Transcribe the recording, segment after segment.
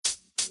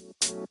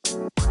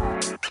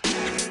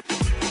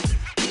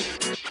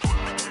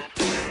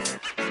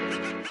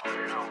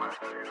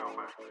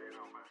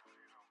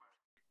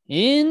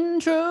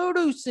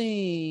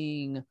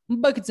Introducing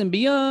Buckets and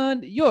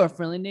Beyond, your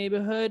friendly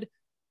neighborhood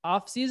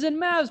off-season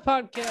Mavs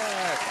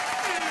podcast.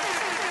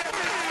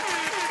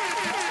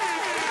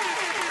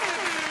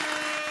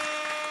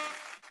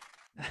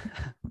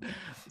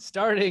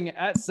 Starting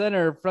at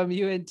center from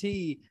UNT,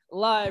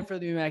 live from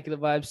the Immaculate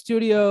Vibe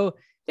studio,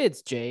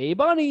 it's Jay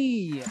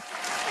Bunny. Yo,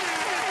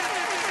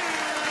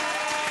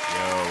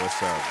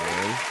 what's up,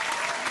 man?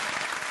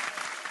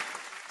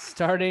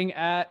 Starting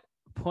at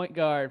point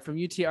guard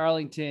from UT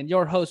Arlington,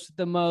 your host with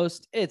the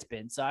most, it's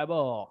Ben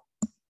Seibel.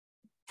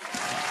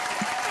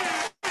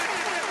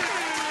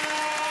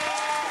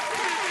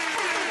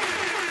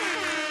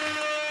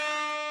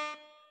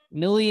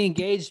 Newly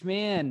engaged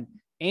man,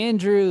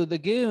 Andrew the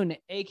Goon,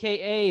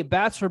 a.k.a.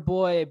 Bachelor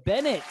Boy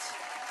Bennett.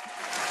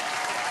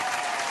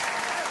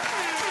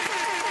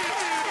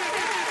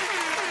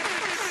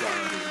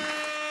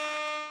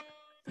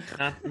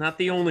 Not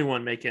the only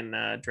one making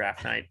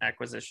draft night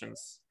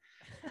acquisitions.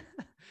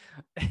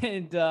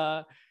 And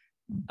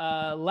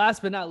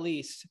last but not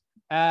least,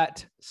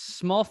 at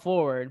small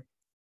forward,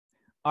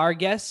 our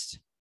guest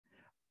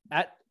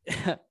at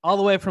all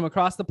the way from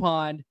across the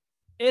pond,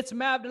 it's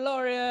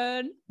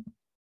Mavdalorian.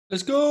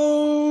 Let's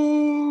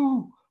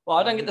go. Well,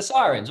 I don't get the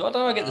sirens. Why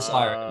don't I get the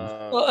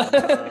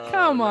sirens?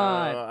 Come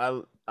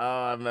on.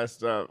 I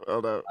messed up.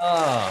 Hold up.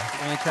 Oh,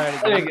 Let me try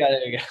it there again. you go.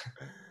 There you go.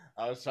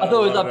 I thought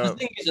it was up to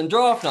Stingers and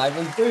draft night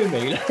and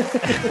booming.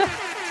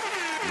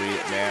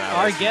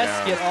 Our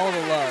guests get all the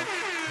love.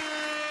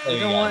 There We you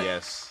don't go. want-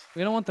 Yes.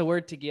 We don't want the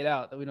word to get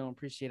out that we don't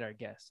appreciate our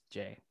guests,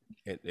 Jay.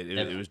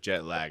 It was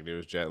jet lagged. It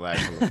was jet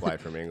lagged from the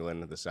flight from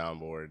England to the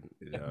soundboard.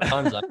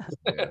 Time's up.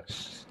 Yeah.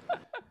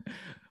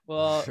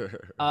 Well,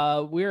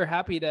 we're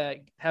happy to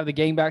have the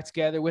gang back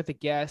together with a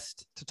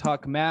guest to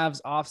talk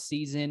Mavs off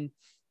season,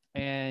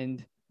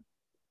 and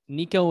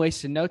Nico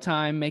wasted no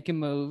time making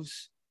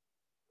moves.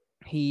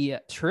 He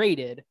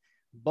traded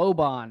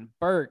Boban,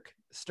 Burke,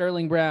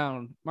 Sterling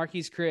Brown,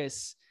 Marquise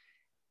Chris,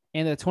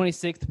 and the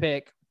 26th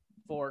pick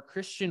for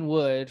Christian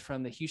Wood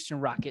from the Houston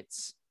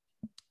Rockets.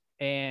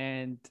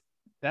 And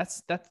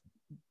that's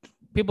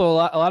people.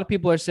 A lot of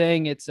people are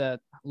saying it's a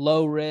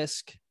low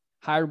risk,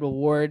 high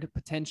reward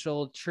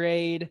potential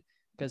trade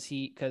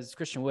because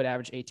Christian Wood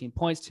averaged 18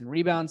 points, 10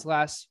 rebounds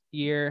last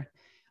year.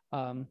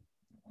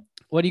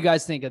 What do you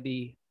guys think of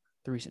the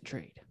recent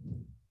trade?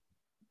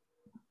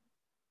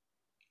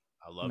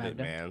 I love it,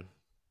 man.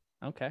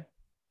 Okay.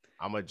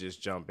 I'm gonna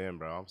just jump in,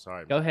 bro. I'm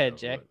sorry. Go man. ahead,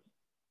 Jay.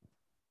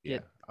 Yeah.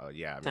 Oh,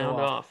 yeah. I mean, Sound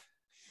Go off.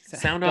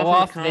 Sound Go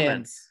off in the then.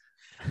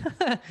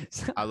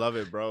 comments. I love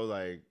it, bro.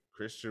 Like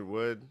Christian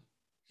Wood,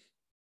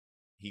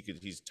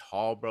 he's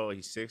tall, bro.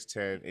 He's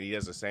 6'10", and he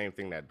does the same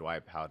thing that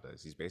Dwight Powell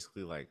does. He's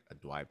basically like a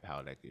Dwight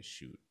Powell that can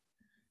shoot.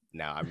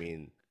 Now, I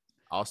mean,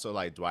 also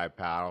like Dwight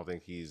Powell, I don't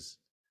think he's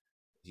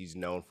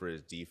known for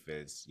his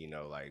defense. You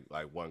know, like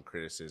one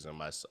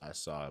criticism I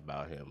saw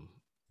about him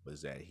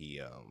was that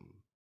he'll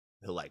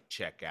like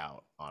check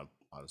out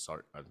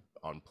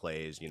on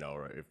plays, you know,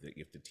 or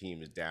if the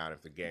team is down,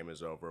 if the game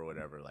is over or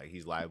whatever, like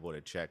he's liable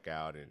to check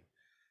out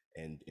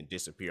and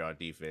disappear on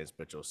defense,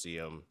 but you'll see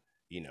him,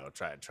 you know,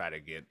 try to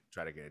get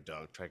a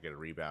dunk, try to get a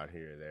rebound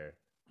here or there.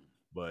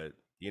 But,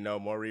 you know,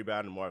 more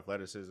rebound and more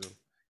athleticism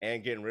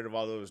and getting rid of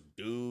all those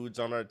dudes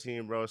on our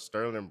team, bro.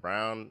 Sterling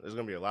Brown, there's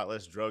going to be a lot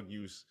less drug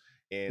use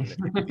in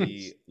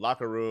the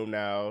locker room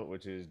now,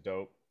 which is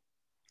dope.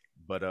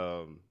 But,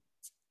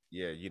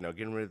 yeah, you know,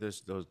 getting rid of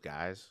those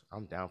guys,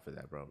 I'm down for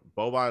that, bro.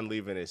 Boban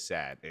leaving is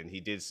sad, and he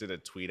did send a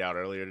tweet out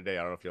earlier today.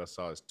 I don't know if y'all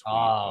saw his tweet.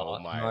 Oh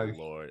my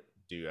Lord.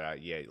 Dude,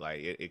 yeah, like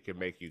it can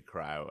make you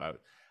cry.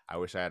 I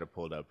wish I had it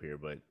pulled up here,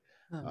 but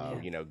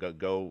you know,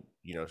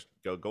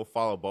 go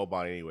follow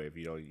Boban anyway. If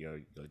you don't,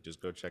 you know,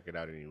 just go check it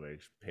out anyway.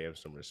 Just pay him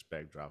some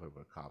respect, drop him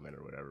a comment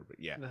or whatever. But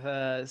yeah,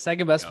 The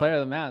second best player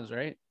of the Mavs,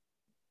 right?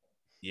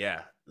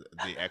 yeah,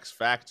 the X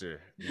Factor,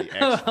 the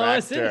Oh,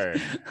 X is it?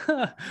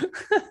 Factor.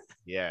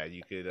 Yeah,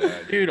 you could.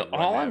 Dude, run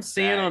all that I'm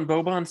seeing back. on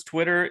Boban's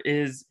Twitter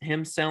is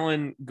him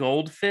selling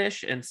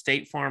goldfish and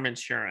State Farm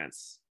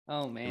insurance.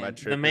 Oh Am I man, The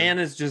tripping? man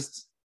is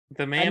just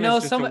I a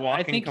walking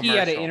I think he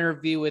had an commercial.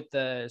 interview with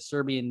the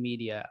Serbian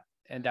media,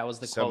 and that was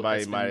the quote Somebody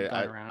that's been might.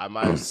 going around. I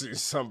might have seen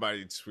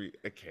somebody tweet.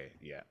 Okay,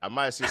 yeah, I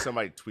might have seen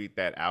somebody tweet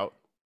that out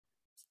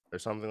or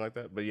something like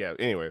that. But yeah,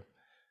 anyway,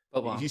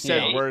 Boban. he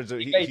said Yeah. words. he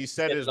He basically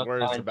said said his it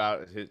words online.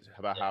 about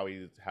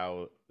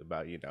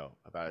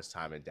about his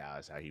time in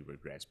Dallas, how he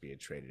regrets being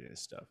traded and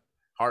stuff.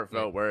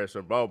 Heartfelt words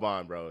from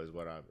Boban, bro, is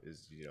what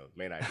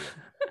main idea.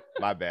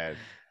 My bad,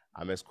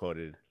 I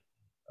misquoted.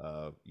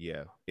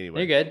 Yeah. Anyway,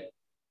 You're good.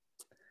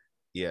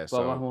 yeah. Boban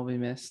So will be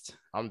missed.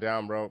 I'm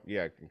down, bro.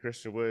 Yeah,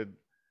 Christian Wood.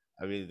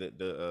 I mean,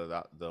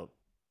 the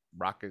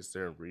Rockets,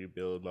 they're in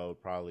rebuild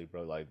mode probably,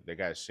 bro. Like they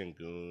got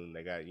Şengün,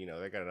 they got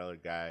another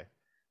guy.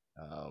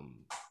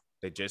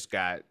 They just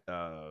got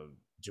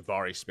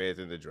Jabari Smith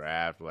in the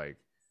draft. Like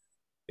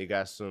they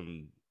got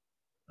some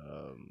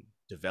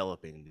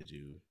developing to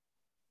do.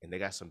 and they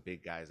got some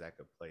big guys that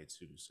could play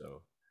too.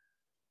 So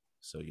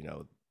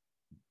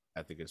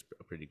I think it's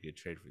a pretty good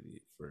trade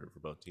for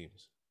both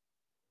teams.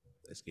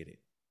 Let's get it.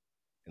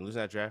 And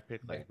losing that draft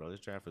pick, like, bro, this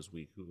draft was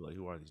weak.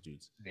 Who are these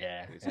dudes?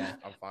 Yeah.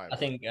 I'm fine. I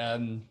think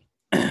I'm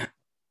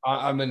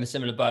in a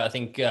similar boat. I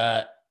think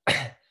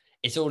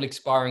it's all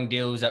expiring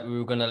deals that we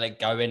were going to let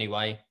go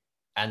anyway,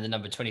 and the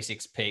number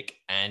 26 pick,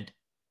 and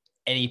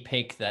any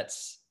pick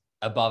that's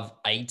above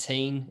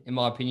 18, in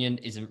my opinion,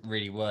 isn't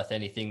really worth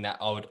anything. That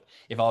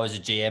if I was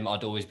a GM,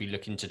 I'd always be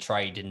looking to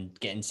trade and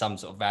getting some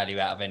sort of value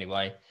out of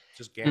anyway.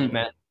 Just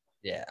gambling.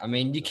 Yeah, I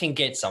mean, you can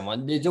get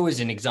someone. There's always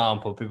an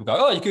example. People go,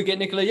 "Oh, you could get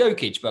Nikola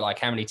Jokic," but like,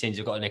 how many teams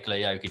have got a Nikola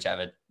Jokic out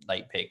of a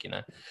late pick?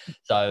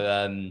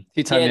 So,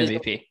 two-time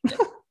MVP.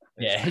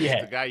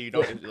 Yeah. The guy you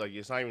don't like.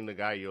 It's not even the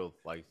guy you'll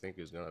like think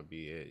is gonna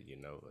be it.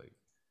 Like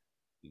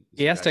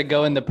he has to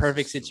go in the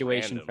perfect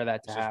situation random. for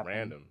that to It's happen. Just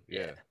random.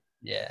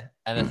 Yeah.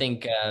 And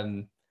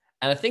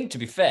I think to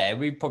be fair,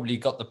 we probably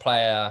got the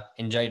player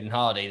in Jaden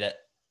Hardy that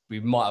we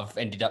might have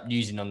ended up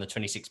using on the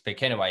 26th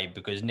pick anyway,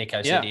 because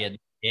Nico said he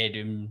had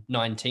him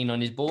 19 on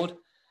his board.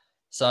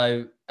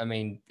 So, I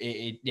mean,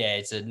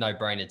 it's a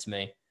no-brainer to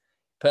me.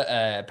 But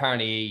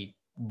apparently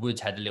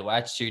Woods had a little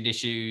attitude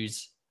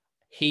issues.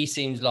 He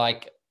seems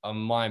like, on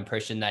my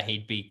impression, that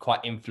he'd be quite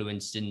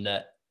influenced in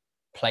the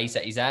place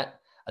that he's at.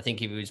 I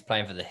think if he was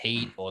playing for the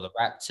Heat or the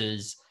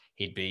Raptors,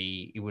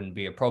 he wouldn't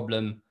be a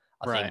problem.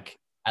 I think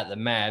at the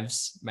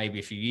Mavs, maybe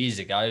a few years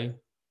ago,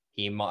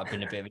 he might have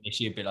been a bit of an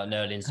issue, a bit like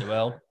Nerlens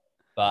Noel.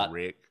 But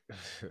Rick.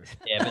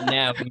 but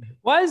now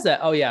why is that?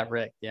 Oh yeah,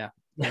 Rick. Yeah.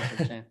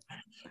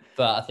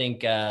 But I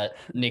think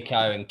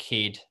Nico and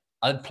Kidd,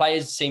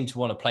 players seem to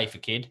want to play for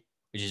Kidd,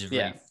 which is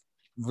really,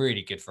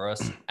 really good for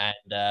us.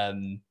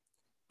 And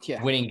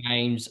winning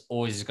games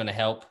always is going to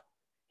help.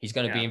 He's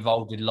going to be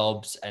involved with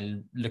lobs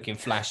and looking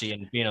flashy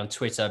and being on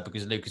Twitter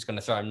because Luke is going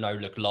to throw him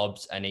no-look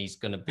lobs, and he's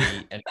going to be,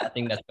 and I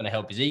think that's going to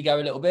help his ego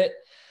a little bit.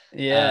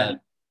 Yeah.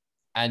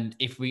 And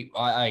if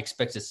I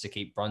expect us to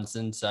keep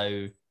Brunson,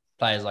 so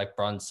players like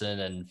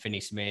Brunson and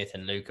Finney Smith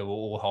and Luka will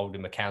all hold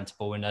him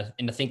accountable in I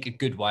think a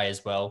good way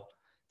as well.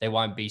 They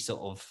won't be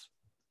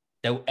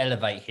they'll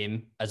elevate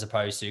him as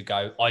opposed to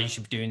go, oh, you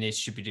should be doing this,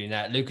 should be doing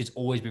that. Luka's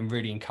always been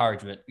really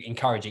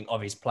encouraging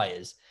of his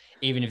players.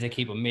 Even if they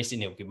keep on missing,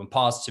 he'll give them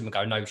passes to him and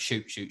go, no,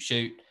 shoot.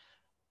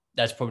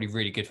 That's probably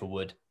really good for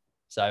Wood.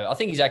 So I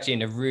think he's actually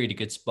in a really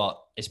good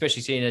spot,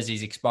 especially seeing as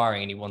he's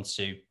expiring and he wants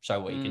to show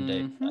what he can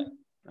do. So.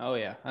 Oh,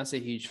 yeah. That's a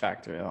huge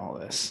factor in all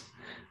this.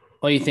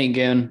 What do you think,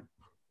 Goon?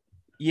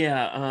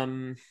 Yeah.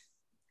 I'm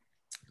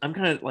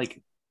kind of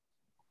like,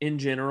 in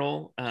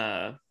general,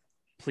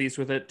 pleased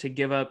with it to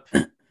give up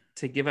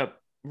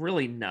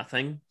really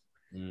nothing.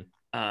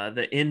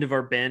 The end of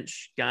our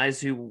bench,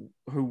 guys who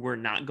were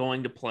not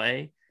going to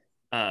play.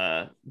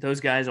 Those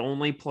guys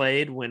only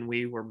played when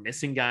we were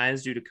missing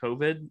guys due to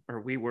COVID,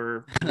 or we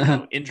were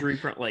injury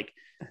prone. Like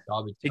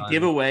to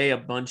give away a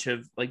bunch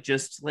of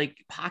just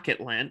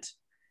pocket lint,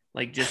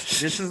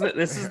 this is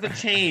the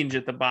change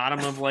at the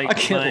bottom of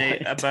out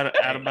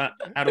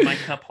of my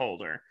cup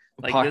holder.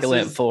 Pocket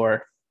lint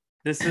 4.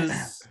 This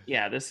is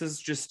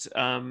just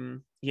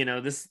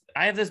this.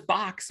 I have this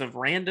box of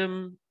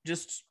random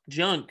just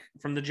junk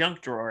from the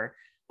junk drawer.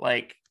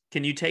 Like,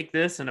 can you take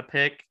this and a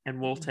pick,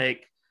 and we'll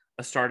take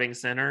a starting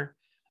center.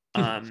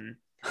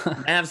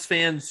 Mavs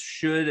fans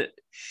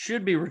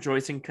should be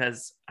rejoicing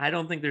because I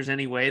don't think there's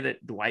any way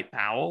that Dwight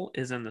Powell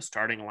is in the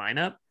starting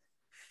lineup.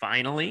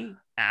 Finally,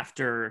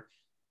 after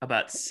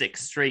about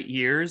 6 straight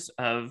years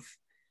of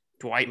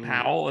Dwight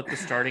Powell at the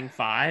starting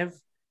 5, it's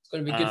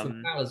going to be good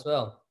for Powell as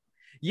well.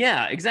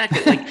 Yeah,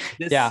 exactly.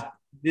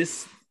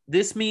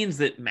 This means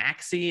that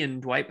Maxey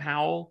and Dwight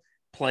Powell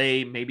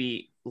play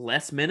maybe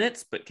less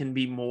minutes, but can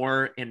be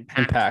more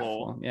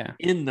impactful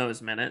in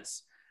those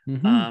minutes.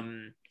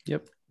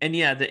 Yep. And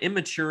the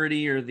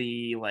immaturity or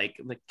the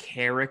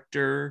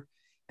character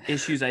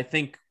issues, I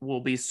think,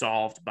 will be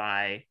solved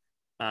by,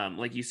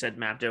 like you said,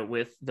 Mavdo,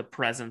 with the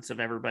presence of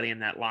everybody in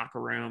that locker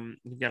room.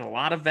 You've got a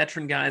lot of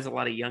veteran guys, a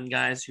lot of young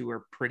guys who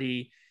are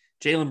pretty.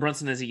 Jalen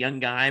Brunson is a young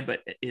guy, but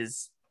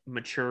is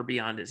mature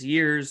beyond his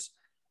years.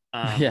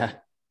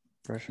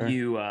 For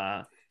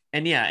sure.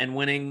 And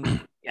winning.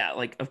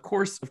 Of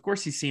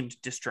course he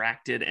seemed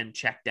distracted and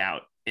checked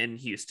out in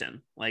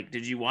Houston.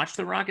 Did you watch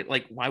the Rocket?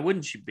 Why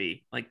wouldn't you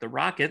be? The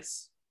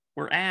Rockets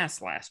were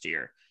ass last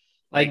year.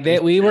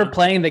 We were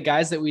playing the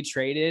guys that we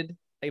traded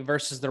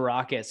versus the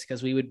Rockets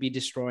because we would be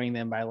destroying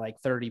them by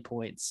 30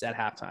 points at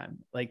halftime.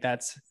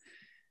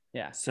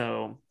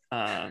 So,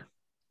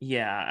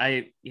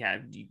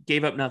 you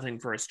gave up nothing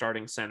for a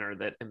starting center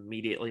that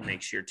immediately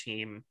makes your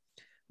team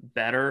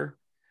better.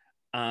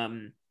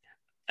 To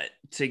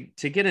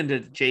get into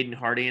Jaden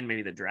Hardy and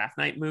maybe the draft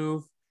night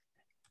move,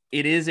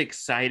 it is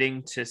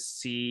exciting to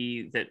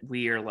see that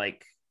we are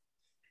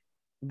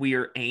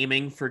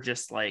aiming for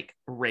just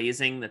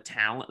raising the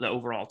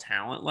overall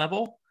talent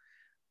level,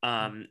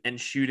 and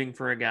shooting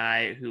for a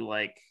guy who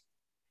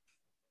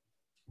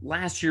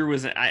last year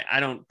was, I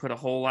don't put a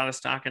whole lot of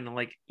stock into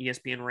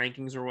ESPN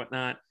rankings or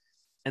whatnot,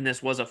 and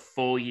this was a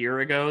full year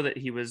ago that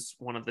he was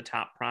one of the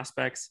top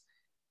prospects.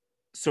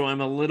 So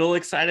I'm a little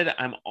excited.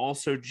 I'm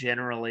also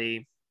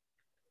generally,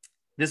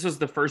 this was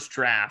the first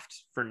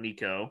draft for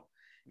Nico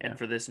and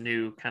for this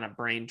new kind of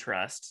brain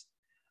trust.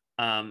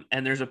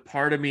 And there's a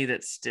part of me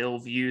that still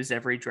views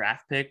every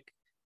draft pick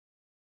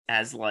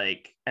as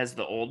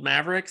the old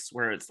Mavericks,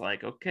 where it's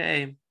like,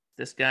 okay,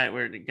 this guy,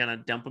 we're gonna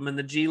dump him in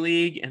the G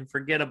League and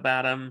forget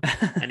about him,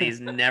 and he's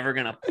never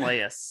gonna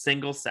play a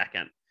single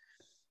second.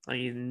 Like,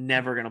 he's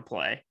never gonna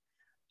play.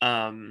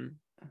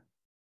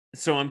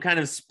 So I'm kind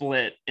of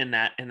split in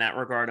that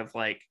regard of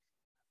like,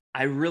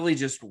 I really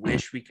just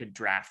wish we could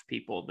draft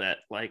people that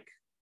like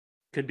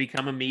could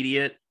become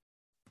immediate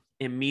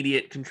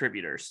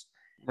contributors.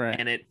 Right.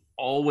 And it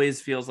always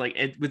feels like,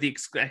 with the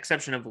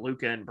exception of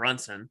Luka and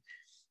Brunson,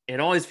 it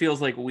always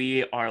feels like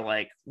we are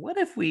like, what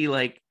if we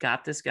like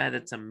got this guy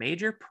that's a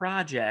major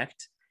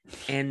project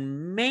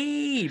and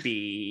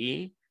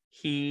maybe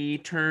he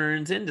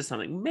turns into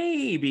something,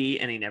 maybe,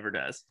 and he never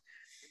does,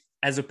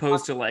 as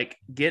opposed to like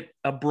get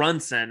a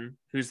Brunson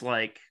who's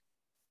like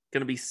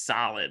going to be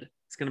solid.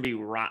 It's going to be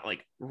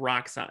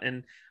rock solid.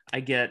 And I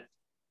get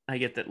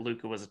that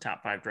Luka was a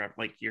top 5 draft.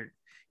 Like, you're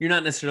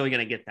not necessarily going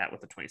to get that with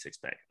the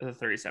 26th pick, or the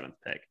 37th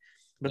pick.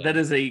 But that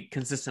is a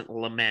consistent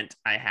lament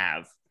I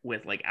have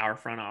with like our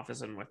front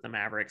office and with the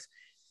Mavericks.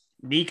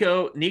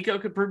 Nico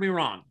could prove me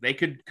wrong. They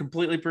could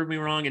completely prove me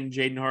wrong, and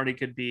Jaden Hardy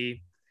could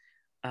be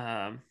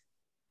a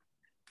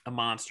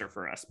monster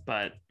for us.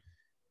 But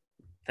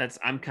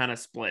I'm kind of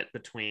split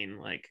between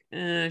like,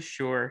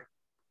 sure,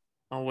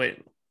 I'll wait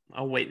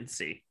and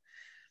see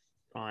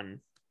on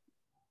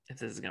if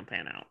this is gonna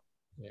pan out.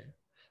 Yeah.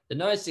 The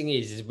nice thing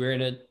is we're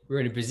in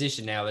a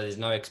position now where there's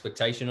no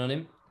expectation on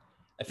him.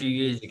 A few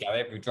years ago,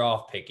 every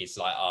draft pick, it's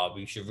like,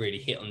 we should really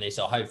hit on this,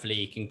 or hopefully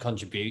he can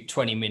contribute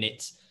 20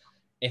 minutes.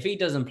 If he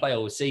doesn't play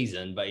all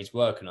season, but he's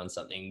working on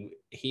something,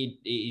 he'll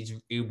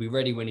be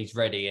ready when he's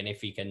ready. And if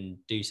he can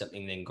do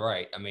something, then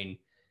great. I mean,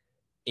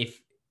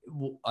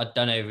 I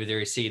don't know whether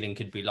his ceiling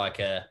could be like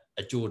a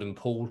Jordan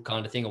Poole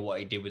kind of thing, or what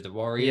he did with the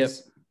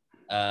Warriors.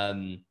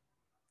 Yep.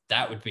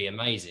 That would be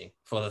amazing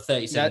for the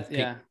 37th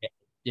pick,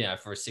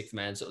 for a 6th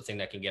man sort of thing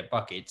that can get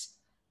buckets.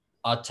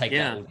 I'd take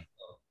that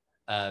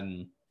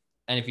all.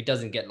 And if he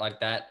doesn't get like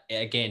that,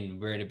 again,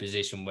 we're in a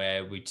position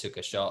where we took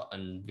a shot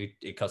and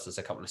it cost us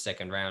a couple of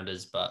second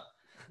rounders, but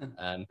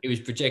it was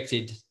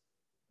projected.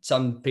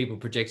 Some people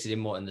projected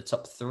him in the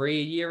top 3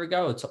 a year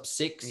ago, or top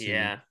 6.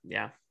 Yeah.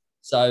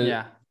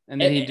 So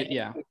and then he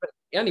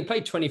only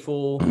played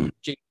 24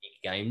 G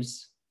League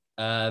games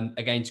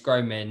against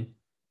grown men,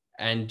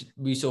 and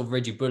we saw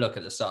Reggie Bullock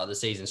at the start of the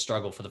season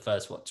struggle for the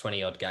first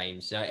 20 odd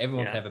games.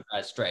 Everyone can have a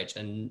bad stretch,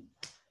 and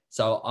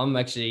so I'm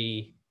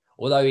actually,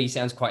 although he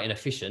sounds quite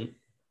inefficient,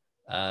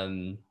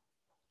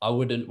 I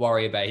wouldn't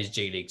worry about his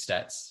G League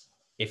stats.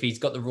 If he's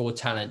got the raw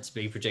talent to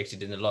be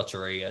projected in the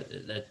lottery,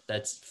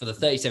 that's for the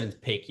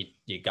 37th pick,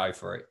 you go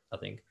for it, I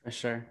think. For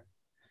sure.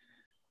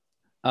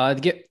 To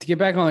get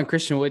back on the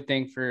Christian Wood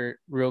thing for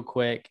real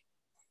quick,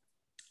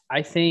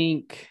 I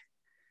think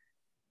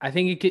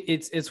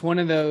it's one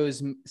of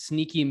those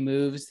sneaky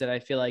moves that I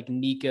feel like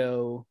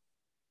Nico,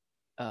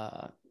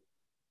 I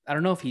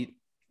don't know if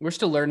we're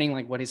still learning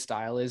like what his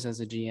style is as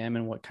a GM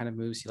and what kind of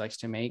moves he likes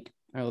to make,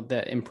 or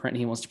the imprint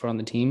he wants to put on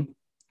the team.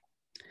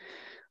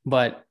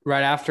 But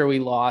right after we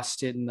lost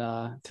to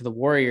the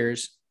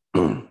Warriors,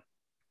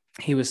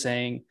 he was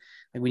saying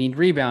like, we need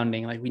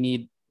rebounding, like we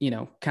need,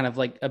 kind of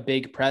like a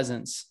big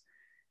presence.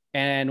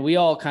 And we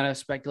all kind of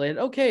speculated,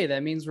 okay,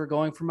 that means we're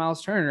going for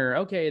Miles Turner.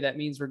 Okay, that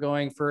means we're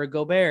going for a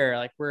Gobert.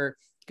 Like, we're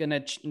going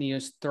to,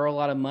 throw a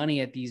lot of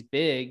money at these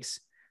bigs,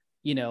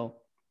 in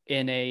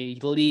a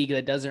league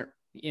that doesn't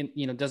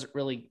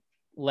really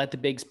let the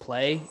bigs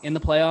play in the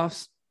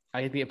playoffs.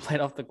 I could get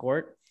played off the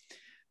court.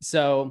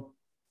 So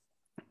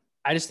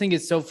I just think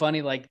it's so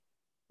funny, like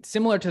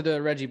similar to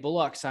the Reggie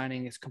Bullock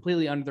signing, it's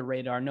completely under the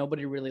radar.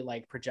 Nobody really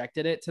like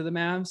projected it to the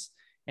Mavs.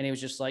 And he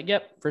was just like,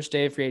 yep, first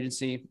day of free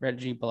agency,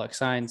 Reggie Bullock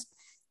signs.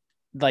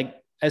 Like,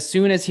 as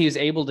soon as he was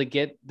able to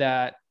get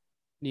that,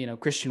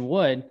 Christian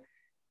Wood,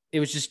 it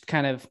was just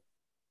kind of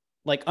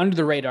like under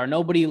the radar.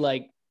 Nobody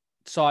like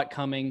saw it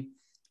coming.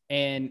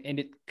 And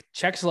it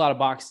checks a lot of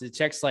boxes. It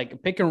checks like a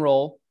pick and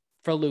roll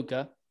for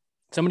Luka,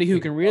 somebody who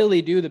can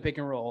really do the pick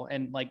and roll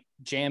and like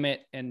jam it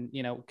and,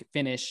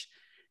 finish.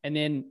 And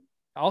then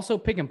also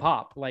pick and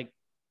pop. Like,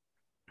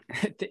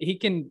 he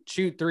can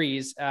shoot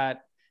threes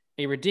at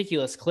a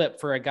ridiculous clip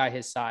for a guy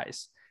his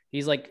size.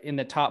 He's like in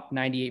the top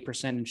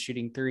 98% in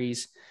shooting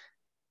threes.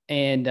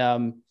 And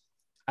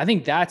I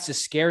think that's a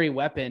scary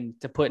weapon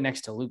to put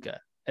next to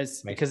Luka.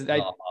 Because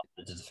to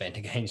defend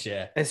against,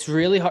 it's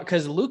really hard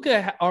because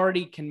Luka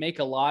already can make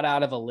a lot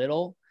out of a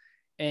little,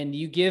 and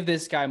you give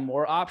this guy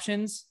more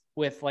options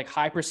with like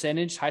high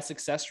percentage, high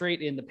success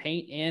rate in the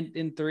paint and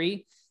in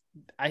three.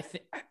 I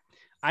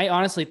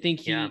honestly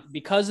think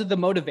because of the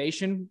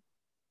motivation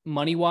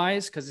money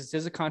wise, because this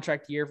is a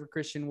contract year for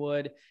Christian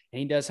Wood and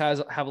he does have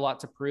a lot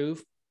to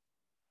prove.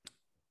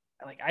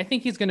 Like, I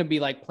think he's going to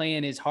be like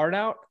playing his heart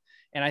out,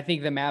 And I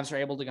think the Mavs are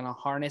able to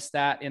harness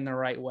that in the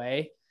right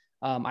way.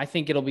 I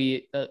think it'll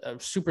be a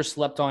super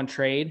slept on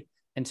trade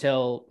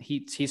until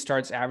he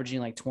starts averaging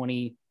like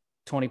 20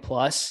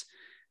 plus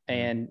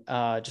and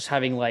just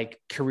having like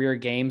career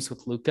games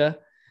with Luka.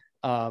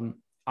 I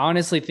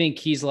honestly think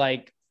he's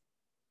like,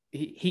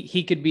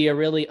 he could be a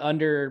really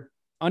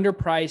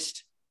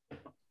underpriced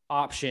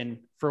option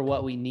for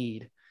what we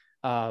need.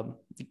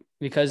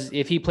 Because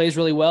if he plays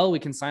really well, we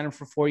can sign him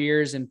for 4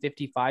 years and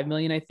 55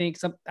 million, I think.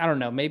 I don't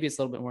know, maybe it's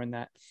a little bit more than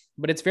that,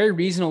 but it's very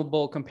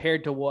reasonable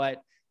compared to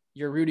what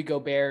your Rudy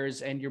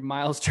Gobert's and your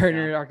Miles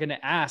Turner are going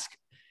to ask.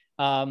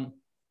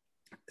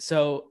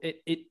 So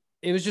it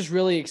was just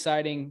really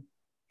exciting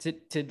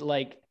to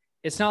like,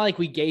 it's not like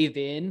we gave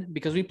in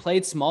because we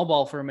played small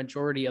ball for a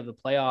majority of the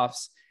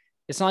playoffs.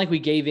 It's not like we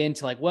gave in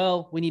to like,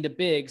 well, we need a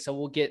big, so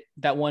we'll get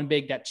that one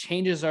big that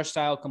changes our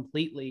style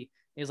completely.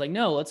 It's like,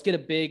 no, let's get a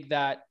big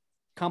that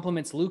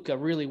complements Luka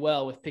really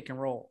well with pick and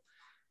roll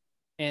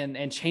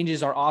and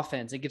changes our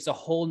offense. It gives a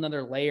whole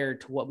nother layer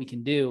to what we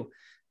can do.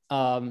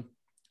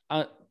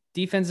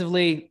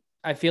 Defensively,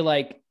 I feel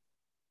like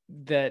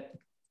that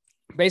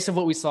based on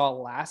what we saw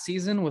last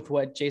season with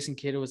what Jason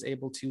Kidd was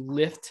able to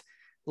lift,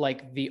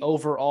 like the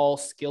overall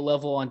skill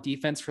level on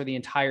defense for the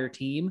entire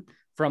team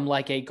from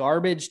like a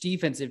garbage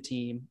defensive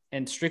team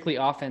and strictly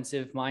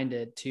offensive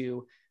minded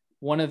to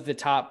one of the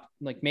top,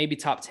 like maybe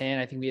top 10.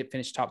 I think we had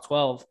finished top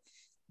 12,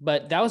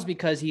 but that was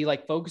because he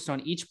like focused on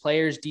each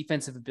player's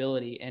defensive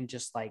ability and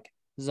just like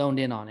zoned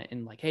in on it.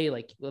 And like, hey,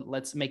 like,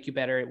 let's make you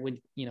better with,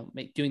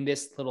 doing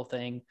this little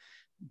thing,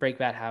 break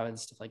bad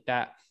habits, stuff like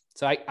that.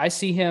 So I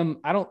see him.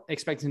 I don't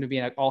expect him to be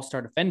an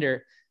all-star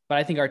defender, but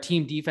I think our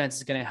team defense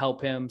is going to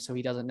help him. So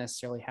he doesn't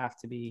necessarily have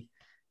to be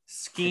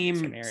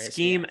scheme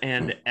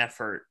and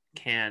effort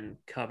can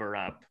cover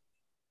up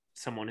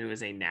someone who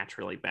is a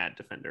naturally bad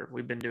defender.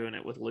 We've been doing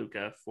it with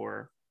Luka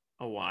for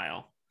a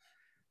while.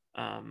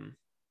 And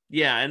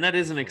that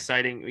is an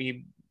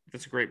exciting,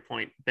 that's a great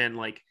point, Ben.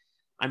 Like,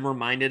 I'm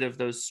reminded of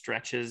those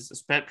stretches,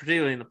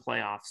 particularly in the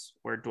playoffs,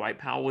 where Dwight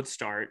Powell would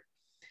start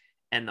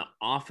and the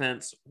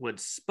offense would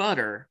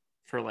sputter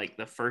for like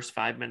the first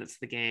 5 minutes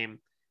of the game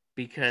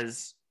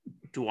because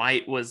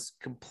Dwight was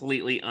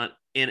completely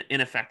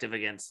ineffective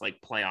against like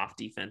playoff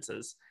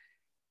defenses,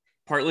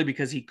 partly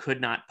because he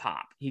could not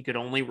pop. He could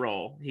only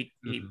roll.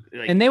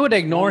 And they would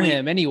ignore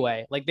him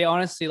anyway. Like they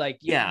honestly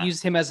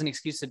used him as an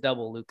excuse to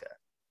double Luka.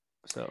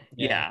 So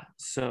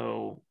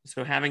So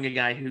having a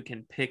guy who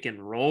can pick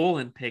and roll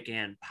and pick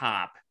and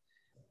pop,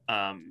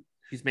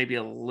 who's maybe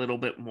a little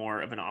bit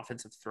more of an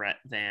offensive threat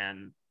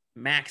than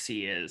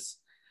Maxey is,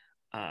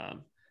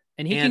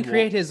 and he can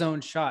create his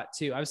own shot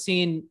too. I've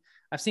seen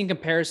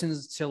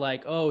comparisons to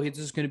like, oh, he's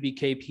just going to be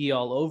KP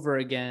all over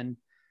again.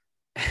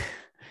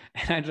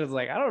 And I just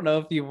like, I don't know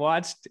if you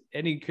watched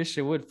any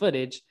Christian Wood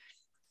footage,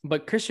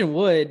 but Christian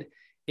Wood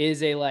is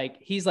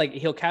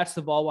he'll catch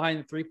the ball behind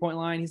the 3-point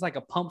line. He's like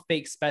a pump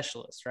fake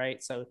specialist,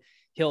 right? So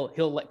he'll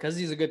because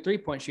he's a good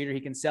 3-point shooter,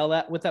 he can sell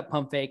that with that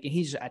pump fake, and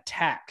he just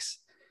attacks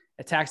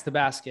the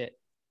basket.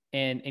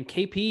 And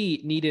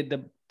KP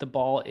needed the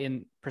ball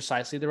in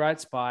precisely the right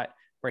spot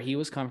where he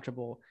was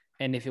comfortable.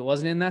 And if it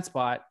wasn't in that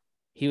spot,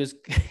 he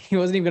wasn't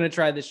even going to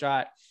try the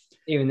shot.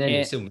 Even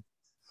then,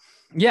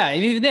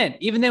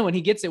 even then when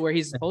he gets it where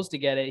he's supposed to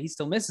get it, he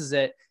still misses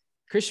it.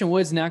 Christian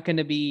Wood's not going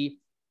to be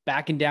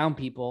backing down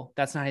people.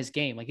 That's not his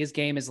game. Like his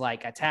game is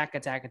like attack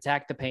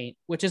the paint,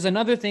 which is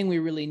another thing we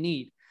really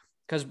need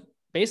because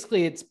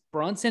basically it's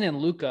Brunson and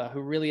Luka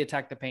who really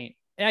attack the paint.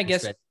 And I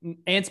guess,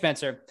 and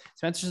Spencer.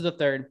 Spencer's the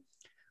third,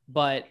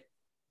 but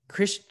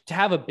Chris to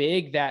have a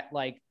big that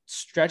like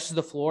stretches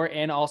the floor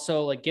and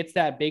also like gets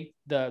that big,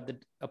 the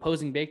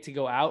opposing big to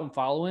go out and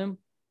follow him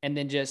and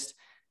then just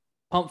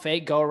pump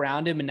fake, go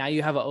around him. And now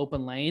you have an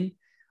open lane.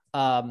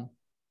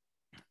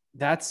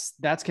 That's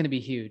going to be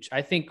huge.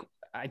 I think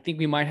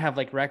we might have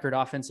like record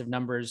offensive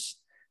numbers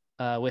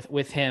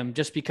with him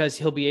just because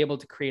he'll be able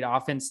to create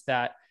offense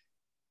that,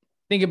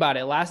 think about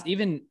it,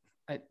 even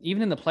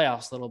in the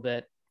playoffs a little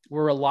bit,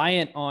 we're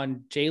reliant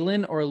on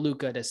Jalen or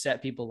Luka to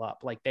set people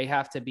up. Like they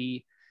have to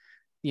be,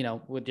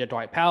 with the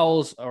Dwight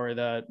Powells or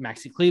the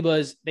Maxi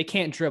Klebas, they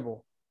can't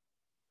dribble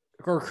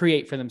or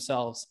create for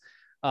themselves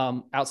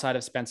outside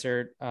of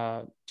Spencer,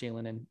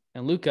 Jalen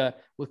and Luka.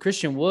 With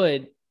Christian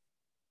Wood,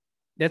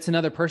 that's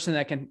another person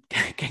that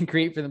can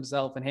create for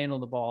themselves and handle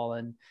the ball.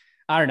 And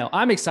I don't know.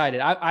 I'm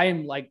excited.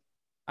 I'm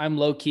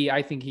low key.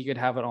 I think he could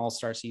have an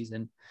all-star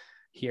season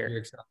here. You're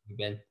excited,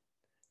 Ben.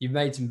 You've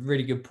made some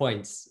really good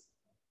points.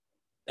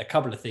 A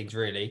couple of things,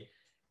 really.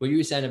 What you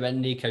were saying about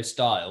Nico's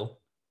style,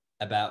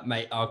 about,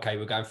 okay,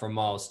 we're going for a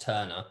Miles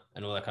Turner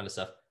and all that kind of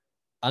stuff.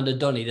 Under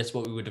Donny, that's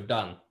what we would have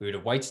done. We would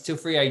have waited till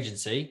free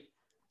agency,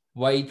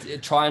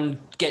 try and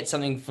get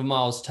something for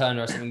Miles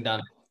Turner or something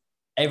done.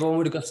 Everyone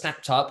would have got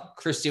snapped up.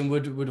 Christian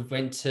would have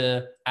went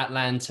to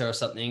Atlanta or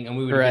something, and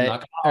we would have been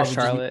like, or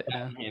Charlotte,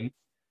 him.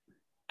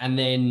 And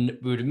then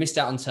we would have missed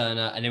out on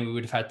Turner, and then we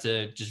would have had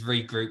to just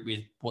regroup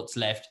with what's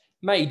left.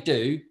 May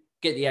do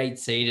get the 8th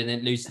seed and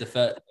then lose to the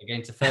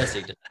first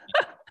seed.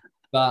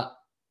 But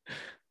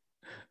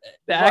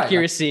the Right,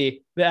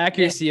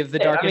 accuracy of the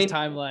darkest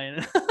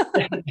timeline.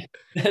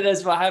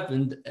 That's what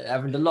happened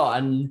a lot,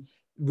 and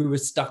we were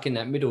stuck in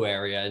that middle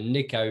area, and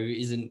Nico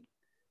isn't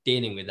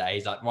dealing with that.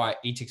 He's like, right,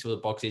 he ticks all the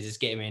boxes, just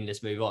get him in,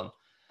 let's move on.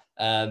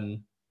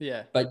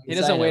 Yeah, but he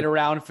doesn't wait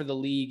around for the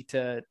league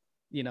to,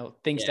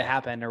 things to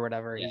happen or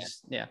whatever.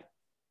 Yeah.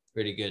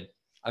 Really good.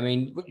 I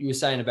mean, what you were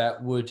saying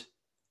about Wood,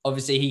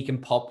 obviously he can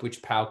pop,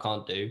 which Powell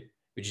can't do,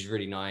 which is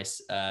really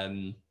nice.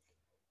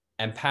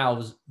 And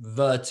Powell's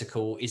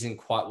vertical isn't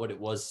quite what it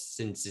was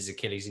since his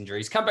Achilles injury.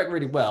 He's come back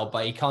really well,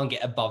 but he can't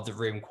get above the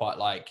rim quite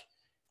like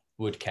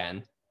Wood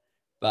can.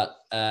 But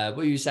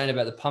what you were saying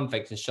about the pump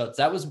fakes and shots,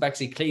 that was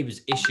Maxi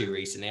Kleber's issue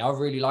recently. I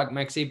really like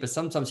Maxi, but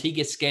sometimes he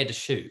gets scared to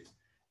shoot.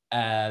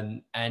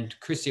 And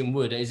Christian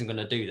Wood isn't going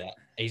to do that.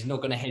 He's not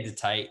going to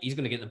hesitate. He's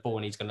going to get the ball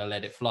and he's going to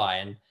let it fly.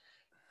 And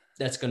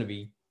that's going to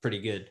be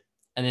pretty good.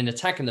 And then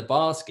attacking the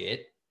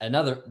basket,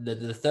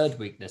 the third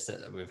weakness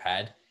that we've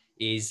had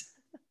is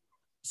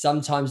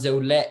sometimes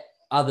they'll let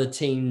other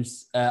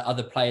teams,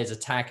 other players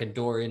attack and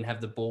Dorian have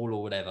the ball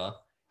or whatever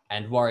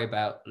and worry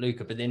about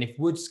Luka. But then if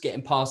Wood's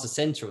getting past the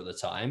center all the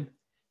time,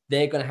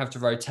 they're going to have to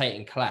rotate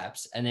and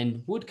collapse. And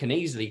then Wood can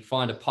easily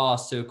find a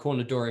pass to a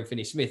corner Dorian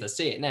Finney-Smith. I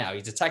see it now.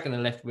 He's attacking the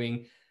left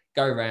wing,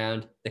 go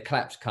around, the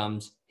collapse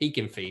comes, he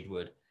can feed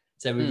Wood.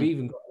 So we've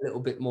even got a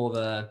little bit more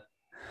of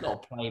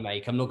not a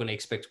playmaker. I'm not going to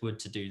expect Wood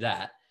to do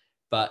that,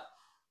 but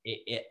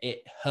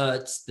it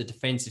hurts the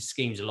defensive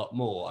schemes a lot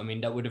more. I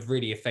mean, that would have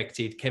really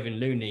affected Kevin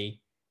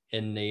Looney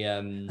in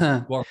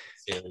the Warriors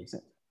series.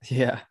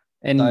 Yeah.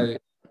 And so,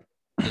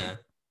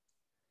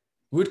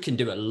 Wood can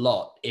do a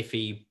lot if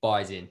he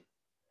buys in.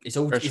 It's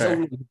all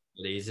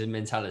a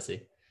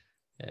mentality.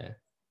 Yeah.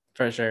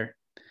 For sure.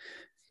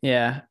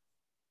 Yeah.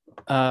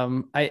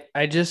 I'm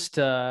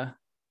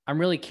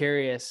really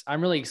curious.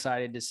 I'm really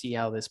excited to see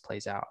how this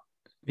plays out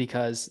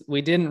because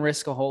we didn't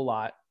risk a whole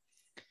lot.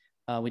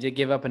 We did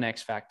give up an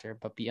X factor,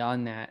 but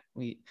beyond that,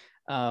 we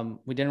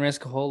didn't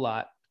risk a whole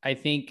lot. I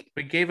think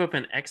we gave up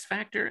an X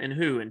factor and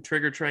who? And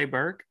Trigger Trey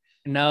Burke?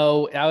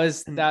 No, that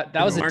was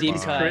a deep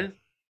cut.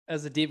 That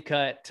was a deep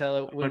cut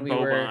to when we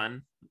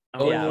Boban.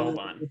 were.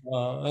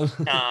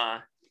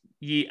 Boban.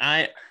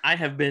 I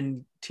have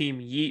been team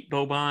Yeet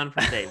Boban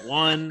from day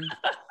one.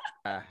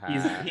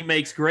 He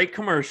makes great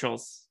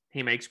commercials.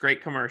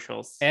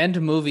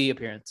 And movie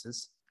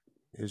appearances.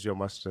 Here's your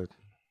mustard.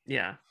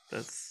 Yeah,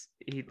 that's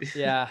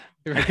yeah.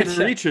 I can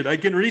reach it. I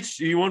can reach.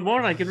 You want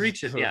more? I can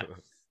reach it. Yeah,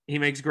 he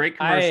makes great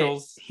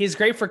commercials. He's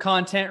great for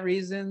content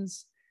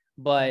reasons,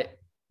 but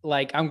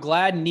like I'm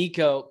glad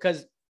Nico,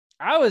 because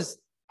I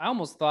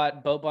almost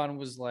thought Boban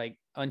was like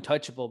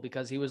untouchable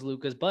because he was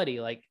Luka's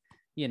buddy, like,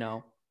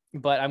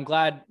 but I'm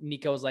glad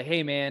Nico was like,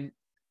 hey man,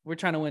 we're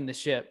trying to win the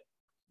ship.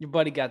 Your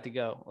buddy got to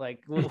go. Like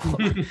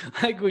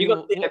we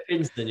got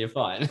Princeton, you're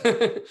fine.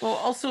 Well,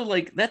 also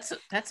like that's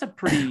a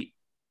pretty.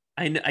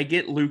 I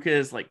get Luka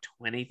is like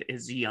 20,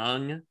 is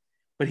young,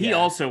 but he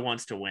also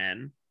wants to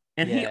win.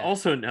 And he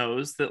also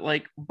knows that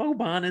like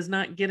Boban is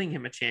not getting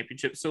him a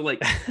championship. So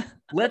like,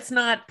 let's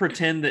not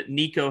pretend that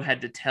Nico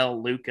had to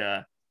tell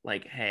Luka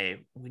like, hey,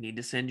 we need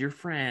to send your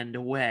friend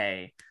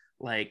away.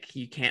 Like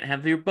you can't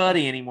have your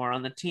buddy anymore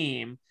on the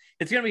team.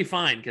 It's going to be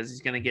fine because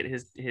he's going to get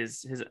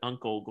his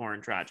uncle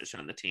Goran Dragic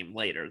on the team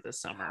later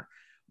this summer.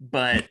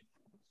 But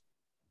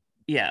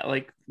yeah,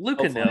 like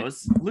Luka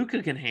knows.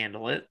 Luka can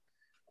handle it.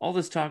 All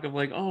this talk of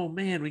like, oh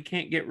man, we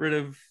can't get rid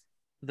of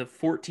the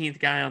 14th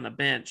guy on the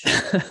bench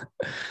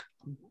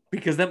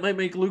because that might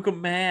make Luka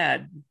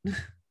mad.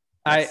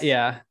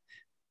 I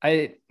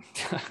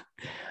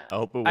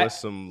hope it was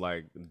some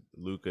like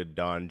Luka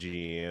Don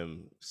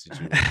GM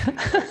situation.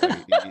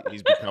 Like,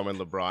 he's becoming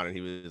LeBron, and he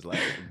was like,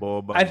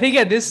 "Boba." I think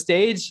at this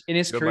stage in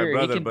his career,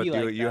 brother, he can be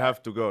like you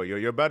have to go.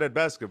 You're bad at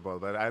basketball,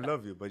 but I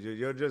love you, but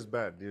you're just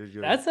bad.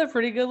 That's a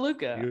pretty good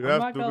Luka. I'm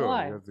not gonna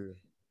lie.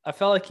 I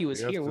felt like he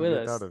was here with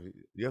us.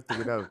 You have to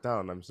get out of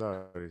town. I'm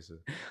sorry, sir.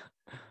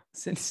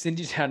 Send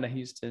you down to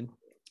Houston.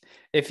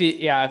 If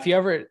you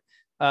ever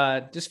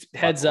just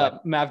heads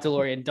up,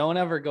 Mavdalorian, don't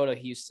ever go to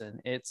Houston.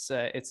 It's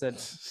a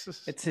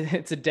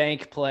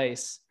dank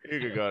place. You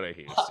could go to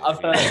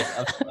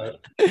Houston.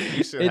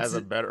 Houston has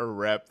a better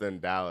rep than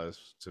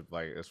Dallas to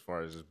like as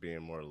far as just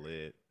being more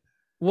lit.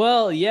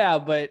 Well, yeah,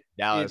 but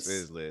Dallas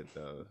is lit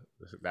though.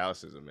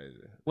 Dallas is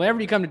amazing.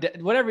 Whenever you come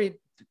to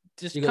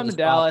just come to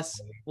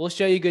Dallas. We'll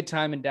show you a good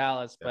time in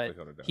Dallas. But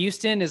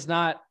Houston is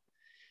not.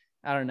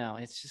 I don't know.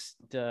 It's just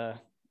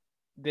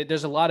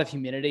there's a lot of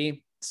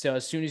humidity. So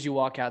as soon as you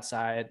walk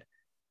outside,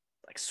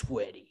 like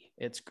sweaty,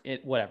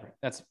 whatever.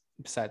 That's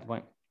beside the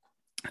point.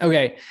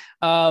 Okay.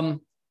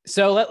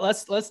 So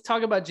let's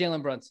talk about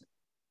Jalen Brunson.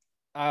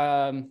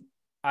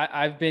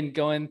 I've been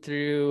going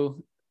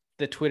through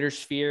the Twitter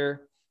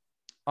sphere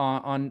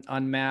on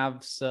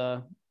Mavs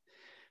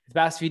the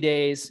past few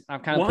days.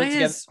 I've kind of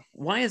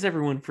why is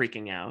everyone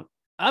freaking out?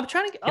 I'm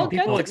trying to. Can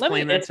people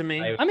explain that to me?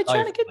 I'm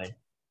trying to get.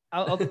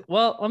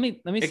 Well, let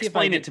me see.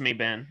 Explain it to me,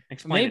 Ben.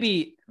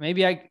 Maybe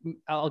I think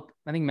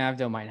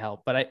Mavdo might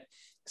help. But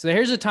so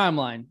here's a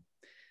timeline.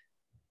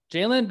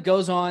 Jalen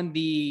goes on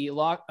the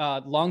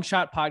Long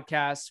Shot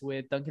podcast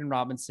with Duncan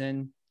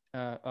Robinson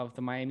of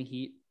the Miami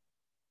Heat.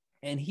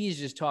 And he's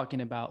just talking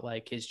about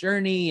like his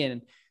journey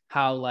and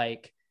how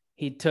like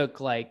he took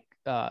like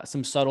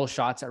some subtle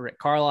shots at Rick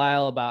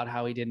Carlisle about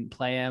how he didn't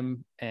play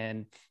him.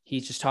 And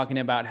he's just talking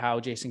about how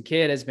Jason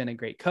Kidd has been a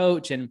great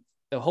coach and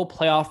the whole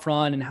playoff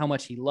run and how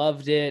much he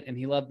loved it. And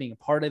he loved being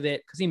a part of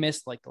it because he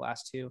missed like the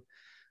last two,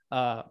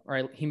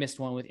 or he missed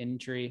one with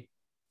injury.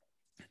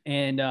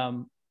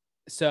 And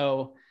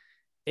so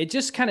it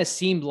just kind of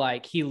seemed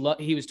like he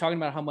was talking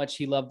about how much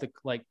he loved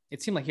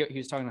it seemed like he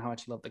was talking about how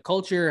much he loved the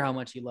culture, how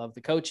much he loved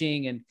the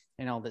coaching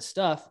and all this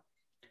stuff.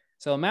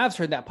 So the Mavs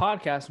heard that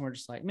podcast and we're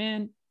just like,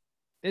 man,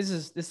 this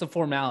is a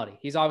formality.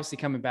 He's obviously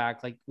coming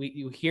back. Like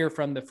you hear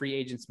from the free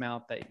agent's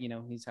mouth that,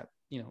 he's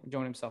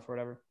enjoying himself or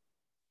whatever.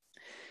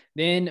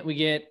 Then we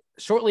get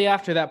shortly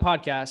after that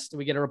podcast,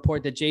 we get a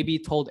report that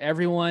JB told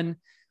everyone,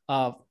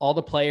 all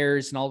the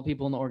players and all the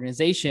people in the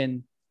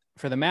organization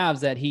for the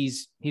Mavs that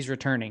he's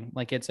returning.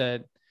 Like it's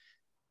a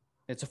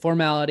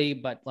formality,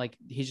 but like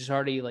he's just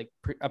already like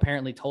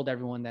apparently told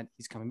everyone that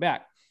he's coming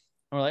back.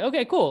 And we're like,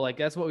 okay, cool. Like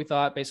that's what we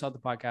thought based off the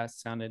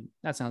podcast.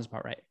 That sounds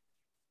about right.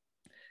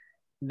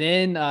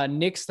 Then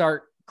Knicks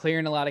start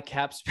clearing a lot of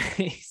cap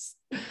space,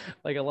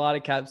 like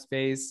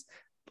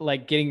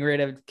getting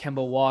rid of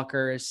Kemba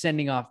Walker,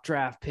 sending off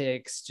draft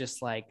picks,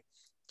 just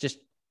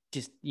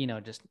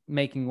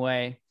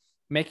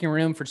making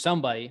room for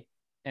somebody.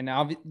 And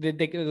now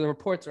the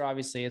reports are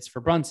obviously it's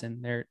for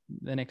Brunson.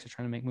 The Knicks are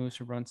trying to make moves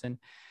for Brunson.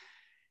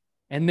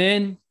 And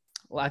then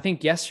I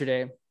think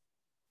yesterday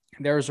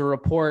there was a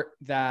report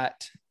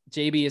that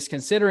JB is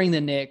considering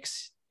the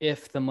Knicks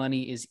if the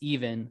money is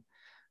even.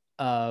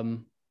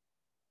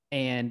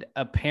 And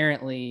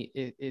apparently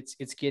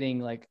it's getting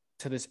like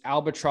to this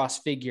albatross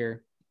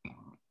figure,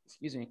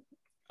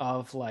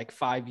 of like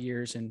 5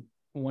 years and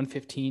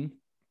 115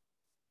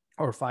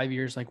 or 5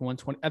 years, like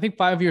 120. I think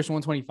 5 years,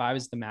 125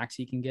 is the max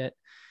he can get.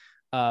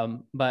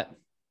 But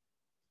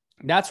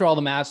that's where all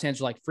the Mavs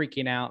fans are like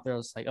freaking out. They're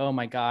just like, oh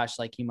my gosh,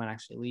 like he might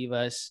actually leave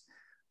us.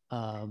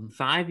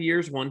 5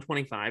 years,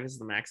 125 is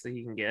the max that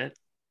he can get.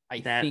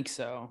 I think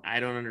so. I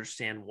don't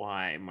understand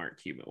why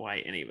why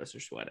any of us are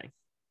sweating.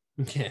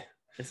 Yeah.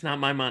 It's not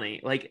my money.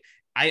 Like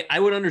I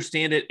would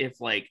understand it if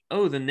like,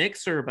 oh, the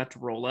Knicks are about to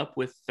roll up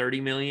with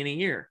 30 million a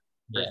year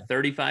or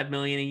 35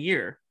 million a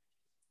year.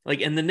 Like,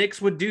 and the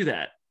Knicks would do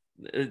that.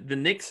 The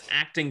Knicks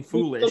acting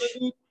foolish.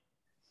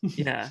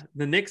 Yeah.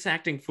 The Knicks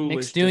acting foolish.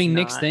 Knicks doing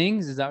Knicks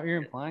things. Is that what you're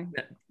implying?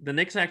 The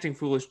Knicks acting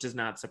foolish does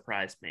not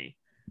surprise me.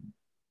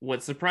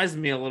 What surprises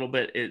me a little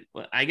bit,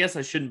 I guess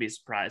I shouldn't be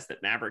surprised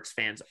that Mavericks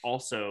fans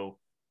also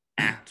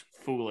act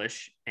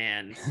foolish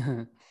and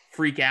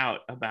freak out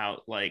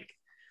about like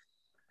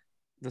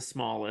the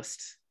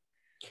smallest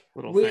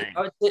little thing.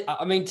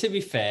 I mean, to be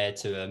fair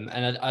to them,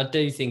 and I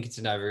do think it's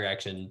an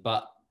overreaction,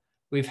 but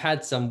we've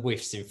had some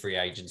whiffs in free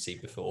agency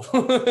before.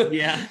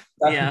 Yeah.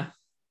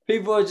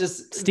 People are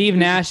just Steve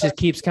Nash just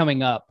keeps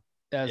coming up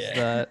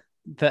as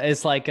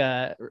it's like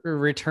a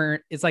return.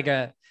 It's like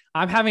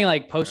I'm having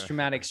like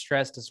post-traumatic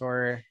stress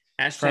disorder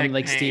from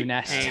like pain, Steve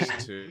Nash.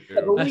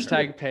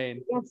 Hashtag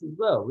pain. As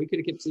well, we could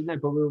have kept Steve Nash,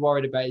 but we were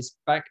worried about his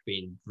back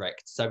being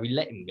wrecked, so we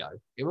let him go.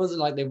 It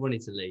wasn't like they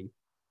wanted to leave.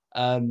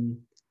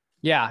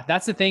 Yeah,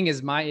 that's the thing.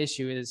 Is my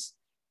issue is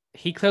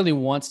he clearly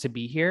wants to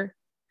be here.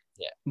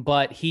 Yeah,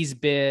 but he's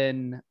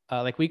been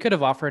like we could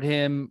have offered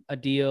him a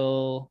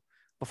deal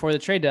before the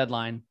trade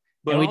deadline,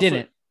 but we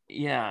didn't.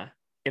 Yeah,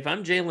 if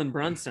I'm Jalen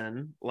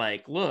Brunson,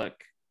 like, look,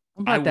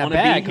 I want to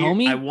be here.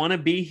 Homie. I want to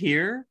be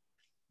here,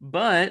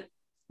 but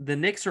the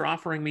Knicks are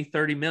offering me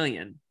 $30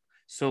 million.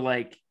 So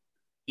like,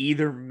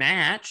 either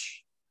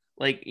match,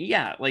 like,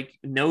 yeah, like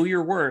know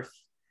your worth,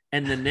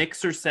 and the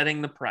Knicks are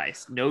setting the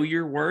price. Know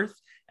your worth,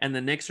 and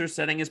the Knicks are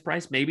setting his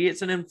price. Maybe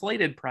it's an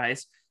inflated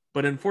price,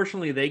 but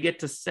unfortunately, they get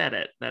to set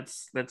it.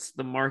 That's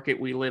the market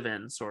we live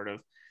in, sort of.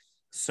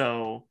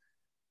 So,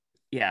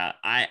 yeah,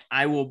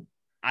 I will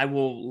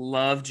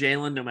love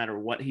Jalen no matter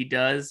what he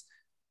does.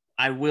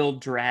 I will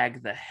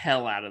drag the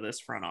hell out of this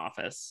front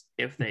office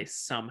if they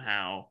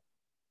somehow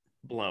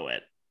blow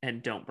it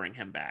and don't bring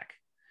him back.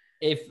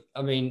 If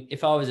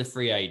I was a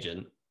free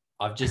agent,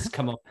 I've just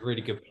come off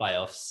really good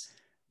playoffs.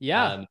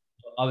 Yeah.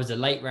 I was a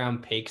late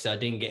round pick, so I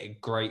didn't get a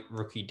great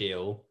rookie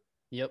deal.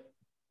 Yep.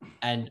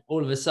 And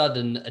all of a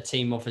sudden, a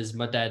team offers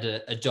my dad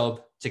a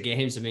job to get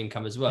him some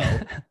income as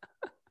well.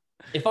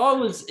 If I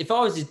was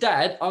his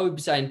dad, I would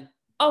be saying,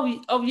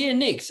 oh yeah,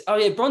 Knicks. Oh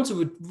yeah, Brunson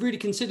would really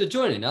consider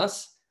joining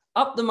us.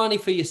 Up the money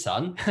for your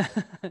son.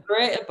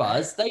 Create a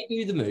buzz. They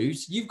do the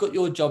moves. You've got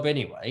your job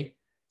anyway.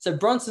 So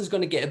Brunson's going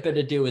to get a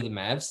better deal with the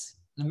Mavs.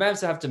 The Mavs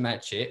have to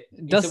match it.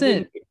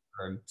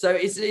 So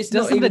it's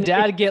doesn't the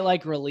dad get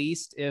like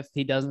released if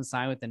he doesn't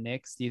sign with the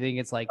Knicks? Do you think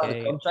it's like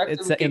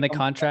it's in the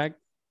contract?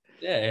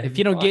 Yeah. If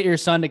you don't get your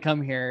son to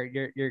come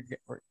here,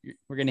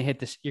 we're gonna hit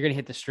this. You're gonna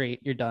hit the street.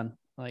 You're done.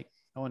 Like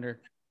I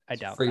wonder. I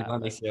doubt free that.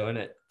 Money still, isn't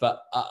it?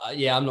 But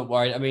yeah, I'm not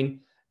worried. I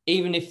mean,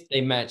 even if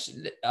they match,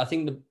 I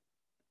think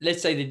let's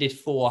say they did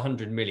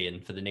 $400 million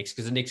for the Knicks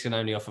because the Knicks can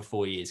only offer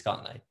 4 years,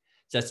 can't they?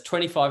 So that's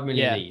 25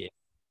 million Yeah. a year.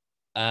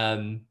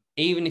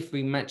 Even if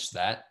we match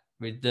that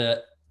with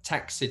the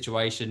tax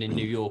situation in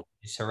New York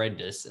is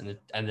horrendous, and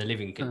the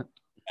living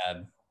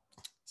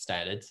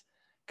standards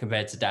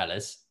compared to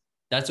Dallas,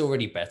 that's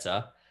already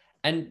better.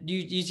 And you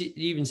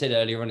even said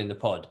earlier on in the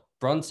pod,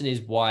 Brunson is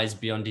wise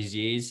beyond his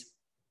years.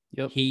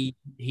 Yep.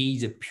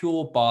 He's a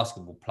pure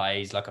basketball player.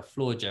 He's like a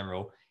floor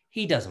general.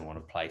 He doesn't want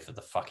to play for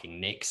the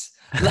fucking Knicks.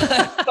 Like,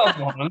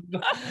 come on.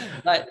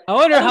 Like, I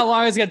wonder how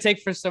long it's gonna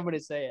take for someone to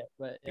say it.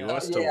 But he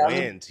wants to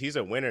win. He's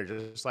a winner,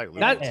 just like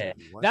Luka.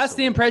 That's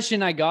the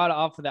impression I got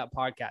off of that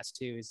podcast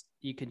too. Is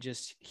you could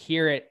just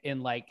hear it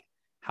in like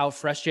how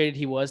frustrated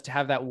he was to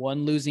have that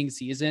one losing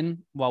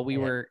season while we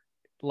were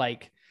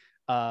like,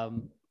 I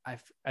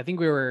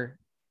think we were.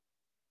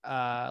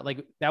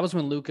 Like that was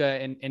when Luka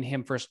and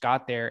him first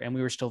got there, and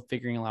we were still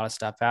figuring a lot of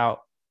stuff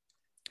out.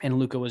 And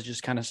Luka was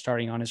just kind of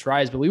starting on his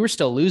rise, but we were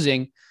still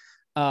losing.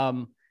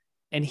 And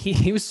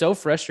he was so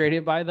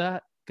frustrated by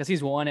that because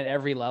he's won at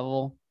every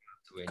level.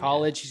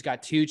 College, he's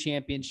got 2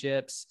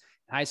 championships.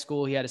 In high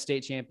school, he had a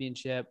state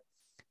championship.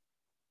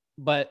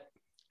 But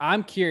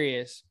I'm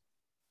curious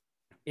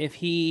if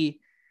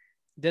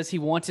does he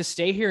want to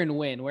stay here and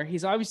win, where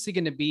he's obviously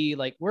going to be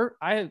like, we're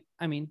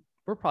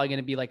probably going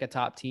to be like a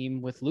top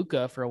team with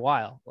Luka for a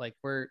while. Like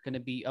we're going to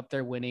be up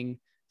there winning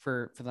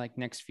for like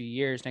next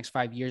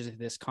 5 years of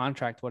this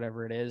contract,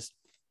 whatever it is.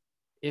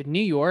 In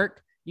New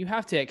York, you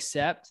have to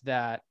accept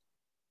that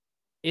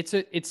it's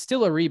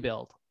still a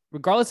rebuild,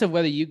 regardless of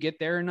whether you get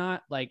there or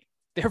not. Like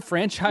their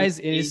franchise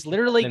is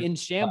literally in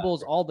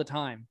shambles all the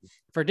time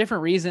for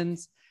different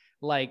reasons.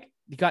 Like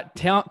you got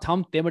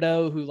Tom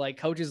Thibodeau, who like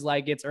coaches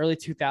like it's early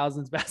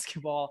 2000s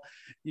basketball.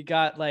 You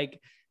got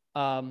like,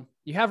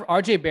 you have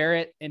RJ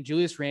Barrett and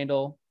Julius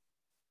Randle,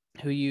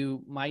 who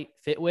you might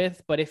fit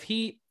with, but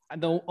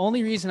the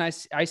only reason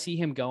I see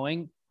him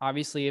going,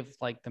 obviously, if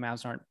like the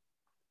Mavs aren't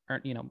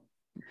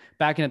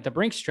backing at the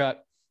Brinks truck,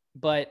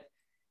 but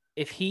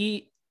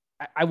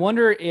I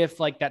wonder if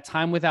like that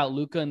time without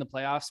Luka in the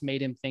playoffs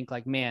made him think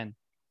like, man,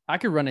 I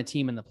could run a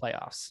team in the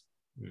playoffs,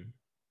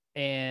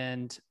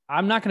 and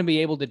I'm not going to be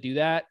able to do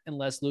that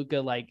unless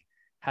Luka like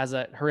has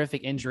a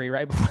horrific injury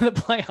right before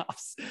the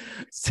playoffs.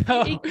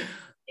 So.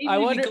 I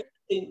wonder.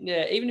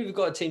 Even if we've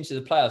got a team to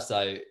the playoffs,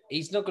 though,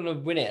 he's not going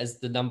to win it as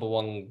the number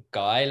one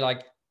guy.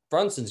 Like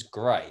Brunson's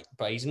great,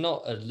 but he's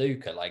not a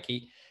Luka. Like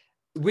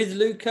with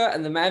Luka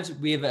and the Mavs,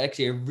 we have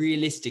actually a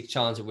realistic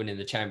chance of winning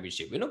the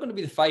championship. We're not going to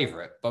be the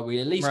favorite, but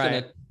we're at least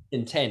going to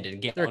contend and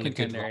get on a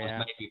good run.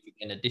 Maybe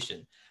in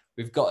addition,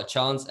 we've got a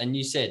chance. And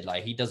you said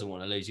like he doesn't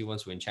want to lose; he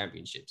wants to win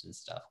championships and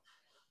stuff.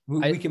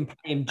 We can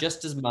pay him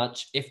just as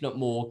much, if not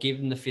more. Give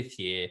him the 5th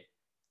year.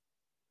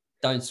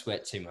 Don't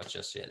sweat too much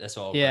just yet. That's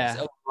all.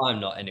 I'm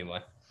not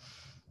anyway.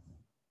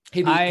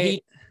 I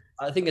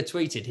think I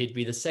tweeted he'd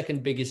be the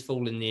second biggest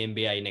fall in the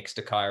NBA next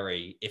to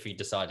Kyrie if he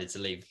decided to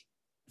leave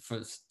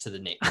to the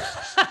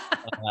Knicks.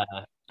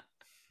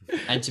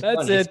 And to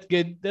that's honest,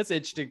 good. That's an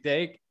interesting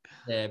take.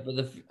 Yeah,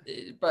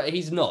 but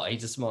he's not.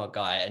 He's a smart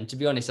guy. And to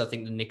be honest, I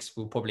think the Knicks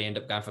will probably end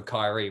up going for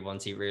Kyrie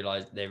once they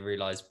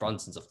realize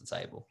Brunson's off the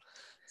table.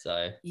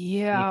 So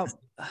yeah,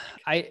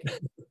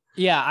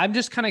 I'm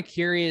just kind of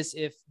curious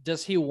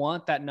does he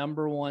want that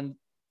number one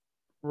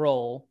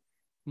role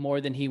more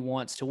than he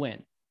wants to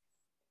win?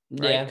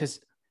 Right? Yeah,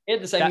 because he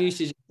had the same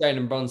usage as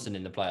Jalen Brunson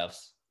in the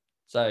playoffs,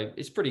 so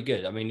it's pretty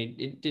good. I mean,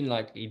 he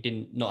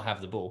didn't not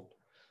have the ball.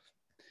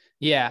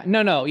 Yeah,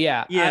 no,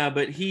 yeah,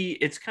 but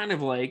it's kind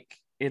of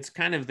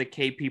the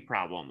KP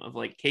problem of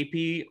like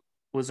KP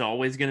was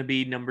always going to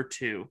be number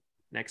 2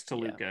 next to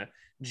Luka.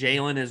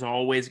 Jalen is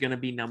always going to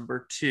be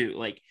number 2.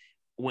 Like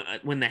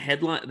when the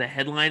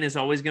headline is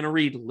always going to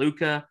read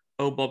Luka,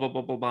 blah, blah,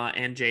 blah, blah, blah.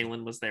 And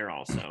Jalen was there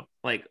also.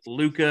 Like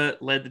Luka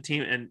led the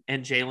team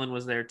and Jalen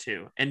was there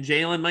too. And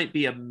Jalen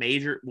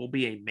will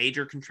be a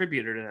major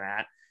contributor to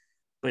that,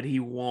 but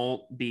he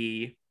won't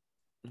be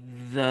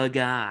the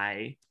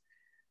guy.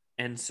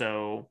 And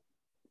so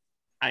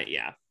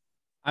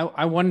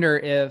I wonder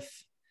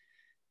if,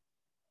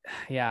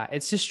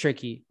 it's just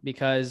tricky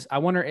because I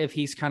wonder if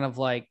he's kind of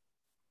like,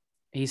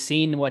 he's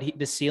seen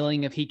the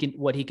ceiling of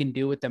what he can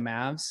do with the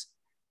Mavs.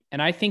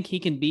 And I think he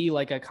can be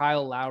like a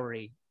Kyle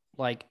Lowry,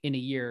 like in a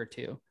year or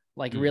two,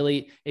 like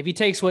really, if he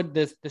takes what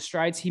the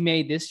strides he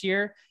made this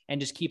year and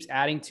just keeps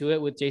adding to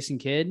it with Jason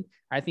Kidd,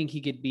 I think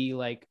he could be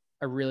like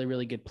a really,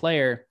 really good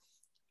player.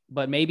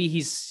 But maybe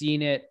he's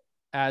seen it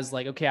as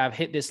like, okay, I've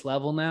hit this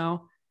level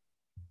now.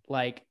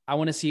 Like, I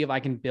want to see if I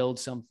can build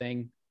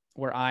something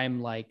where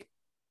I'm like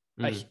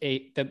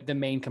the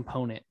main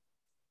component,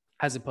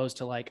 as opposed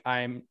to like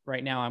I'm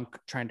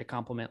trying to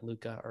complement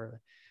Luka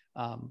or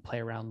play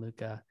around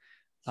Luka.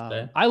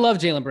 I love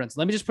Jalen Brunson.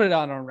 Let me just put it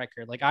on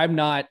record. Like I'm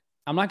not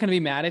going to be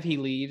mad if he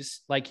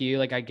leaves like you.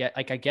 Like I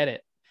get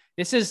it.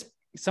 This is,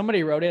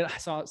 somebody wrote it. I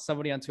saw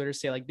somebody on Twitter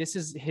say like, this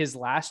is his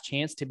last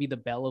chance to be the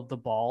belle of the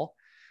ball,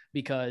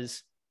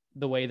 because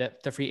the way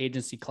that the free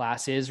agency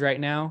class is right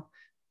now,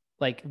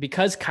 like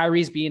because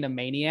Kyrie's being a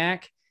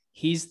maniac,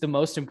 he's the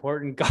most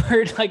important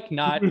guard, like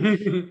not,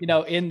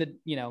 in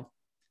the,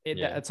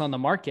 that's on the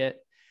market.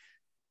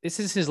 this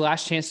is his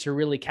last chance to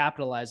really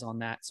capitalize on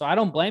that. So I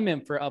don't blame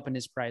him for upping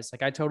his price.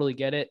 Like I totally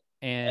get it.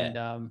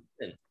 And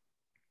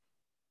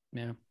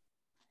yeah,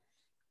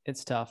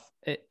 it's tough.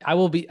 I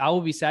will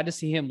be sad to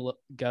see him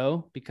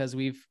go because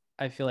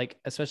I feel like,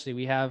 especially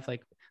we have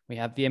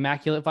the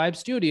Immaculate Vibe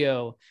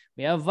Studio,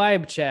 we have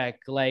Vibe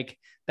Check, like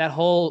that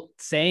whole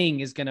saying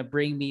is going to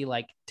bring me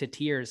like to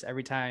tears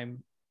every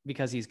time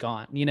because he's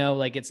gone,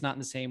 like it's not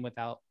the same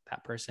without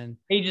that person.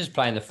 He's just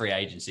playing the free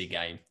agency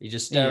game. He's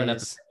just stirring up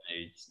the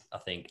news, I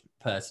think,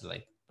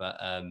 personally. But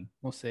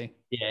we'll see.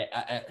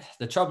 Yeah,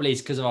 the trouble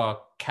is because of our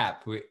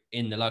cap, we're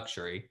in the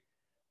luxury.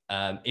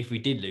 If we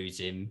did lose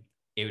him,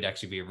 it would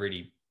actually be a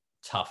really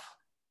tough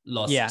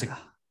loss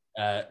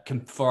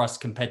for us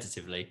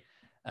competitively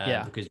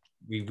because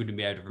we wouldn't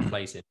be able to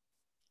replace him.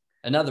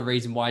 Another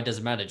reason why it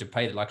doesn't matter to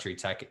pay the luxury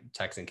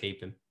tax and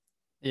keep him.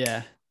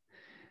 Yeah.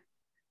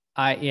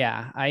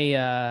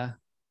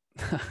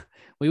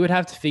 We would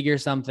have to figure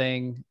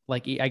something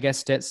like, I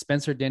guess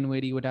Spencer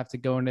Dinwiddie would have to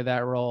go into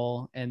that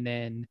role, and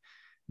then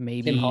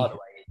maybe Tim Hardaway.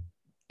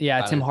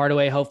 Yeah, Tim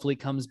Hardaway hopefully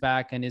comes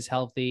back and is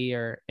healthy,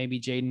 or maybe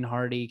Jaden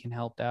Hardy can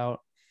help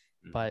out.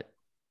 But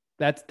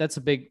that's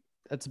a big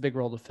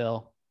role to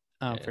fill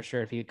for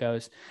sure if he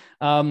goes.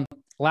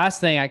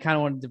 Last thing, I kind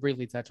of wanted to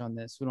briefly touch on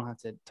this. We don't have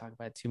to talk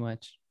about it too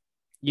much.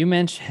 You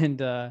mentioned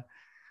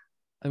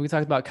we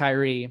talked about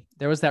Kyrie.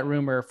 There was that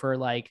rumor for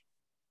like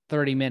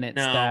 30 minutes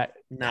that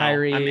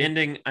Kyrie.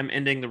 I'm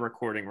ending the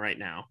recording right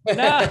now. No.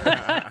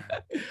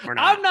 We're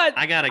not. I'm not.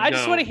 I gotta go. I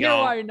just want to hear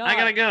why you're not. I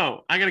gotta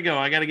go. I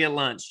gotta get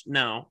lunch.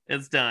 No,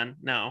 it's done.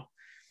 No.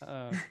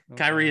 Okay.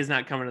 Kyrie is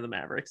not coming to the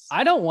Mavericks.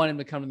 I don't want him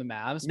to come to the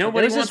Mavs.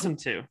 Nobody wants him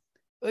to.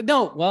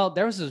 No, well,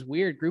 there was this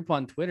weird group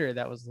on Twitter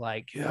that was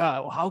like,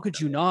 yeah, how could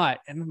you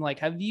not? And I'm like,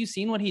 have you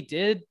seen what he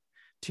did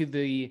to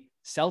the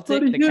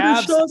Celtics, the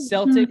Cavs,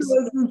 Celtics?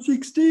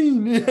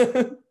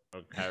 2016.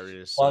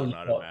 Kyrie is so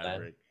not a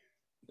Maverick.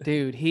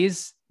 Dude,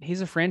 he's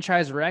a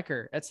franchise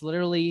wrecker. That's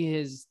literally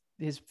his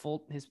he's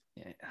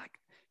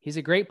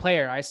a great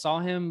player. I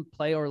saw him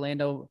play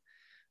Orlando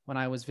when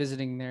I was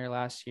visiting there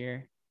last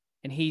year,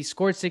 and he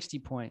scored 60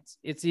 points.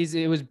 It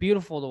was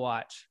beautiful to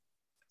watch.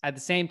 At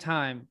the same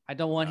time, I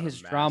don't want his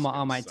drama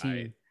on my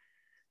team.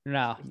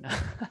 No.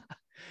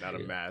 Not a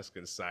mask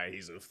in sight.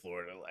 He's in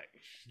Florida, like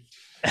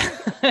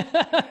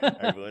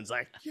everyone's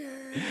like, yeah.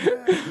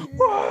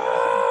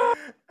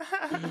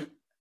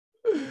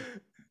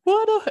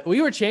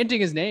 We were chanting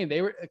his name.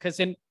 They were,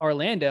 because in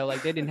Orlando,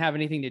 like they didn't have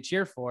anything to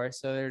cheer for,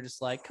 so they're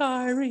just like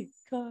Kyrie.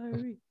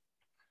 It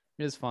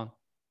was fun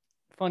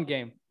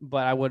game,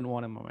 but I wouldn't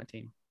want him on my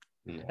team,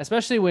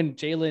 especially when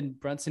Jalen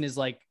Brunson is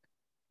like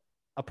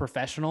a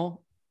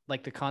professional,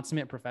 like the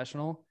consummate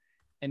professional,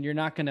 and you're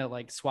not gonna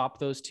like swap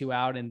those two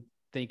out and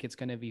think it's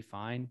gonna be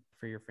fine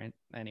for your friend.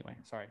 Anyway,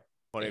 sorry.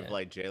 Funny if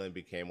like Jalen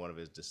became one of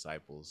his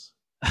disciples.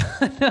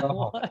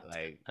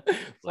 Like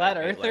flat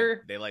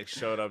earther. They like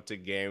showed up to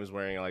games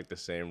wearing like the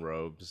same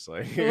robes,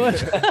 like,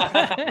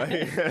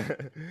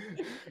 the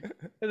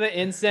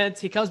incense.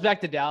 He comes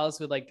back to Dallas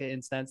with like the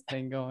incense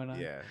thing going on.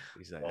 Yeah,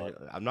 he's like,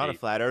 I'm not a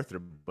flat earther,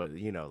 but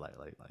you never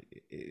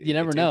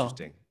know.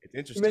 Interesting. It's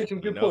interesting. You make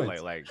some good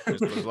points. Like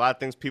there's a lot of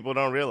things people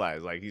don't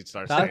realize. Like he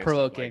starts saying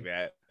provoking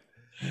stuff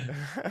like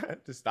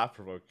that. To stop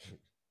provoking.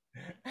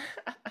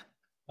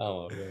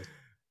 Oh man.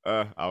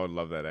 I would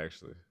love that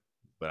actually.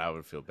 But I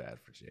would feel bad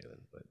for Jalen.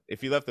 But if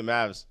he left the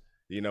Mavs,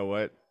 you know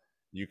what?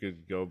 You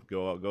could go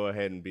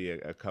ahead and be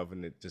a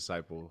covenant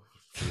disciple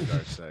for the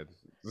dark side.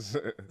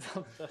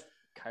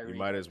 You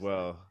might as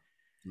well.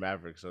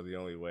 Mavericks are the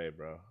only way,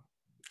 bro.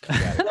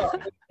 I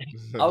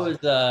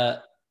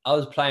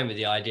was playing with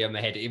the idea in my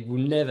head. It will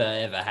never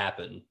ever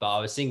happen. But I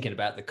was thinking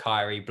about the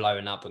Kyrie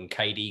blowing up and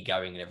KD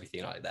going and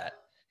everything like that.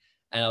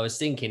 And I was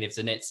thinking if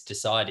the Nets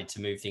decided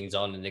to move things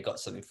on and they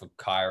got something for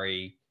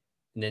Kyrie,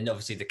 and then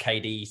obviously the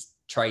KD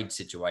trade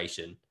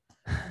situation,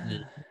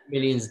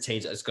 millions of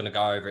teams that's going to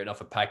go over it and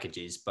offer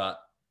packages. But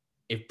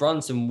if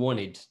Brunson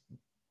wanted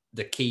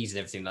the keys and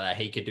everything like that,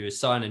 he could do a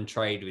sign and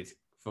trade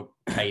for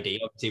KD.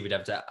 Obviously, we'd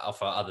have to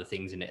offer other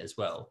things in it as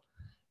well.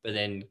 But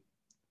then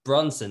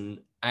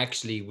Brunson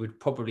actually would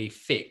probably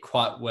fit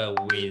quite well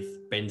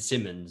with Ben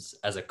Simmons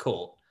as a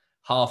court.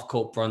 Half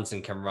court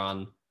Brunson can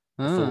run,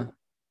 full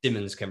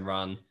Simmons can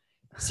run.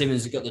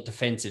 Simmons has got the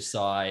defensive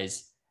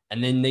size.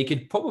 And then they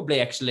could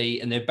probably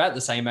actually, and they're about the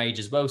same age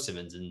as well,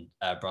 Simmons and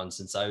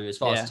Brunson. So as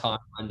far as time,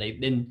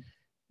 then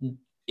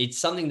it's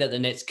something that the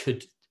Nets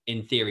could,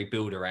 in theory,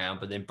 build around.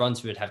 But then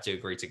Brunson would have to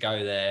agree to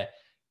go there.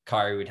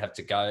 Kyrie would have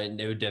to go, and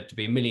there would have to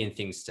be a million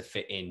things to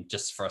fit in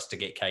just for us to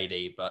get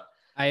KD. But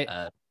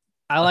I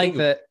like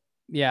that.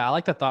 Yeah, I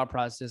like the thought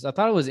process. I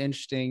thought it was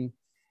interesting.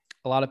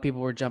 A lot of people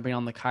were jumping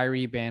on the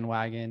Kyrie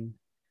bandwagon,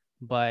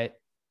 but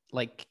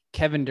like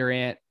Kevin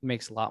Durant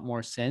makes a lot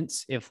more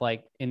sense if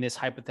like in this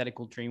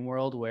hypothetical dream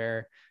world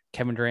where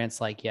Kevin Durant's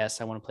like, yes,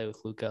 I want to play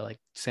with Luka, like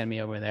send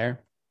me over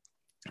there.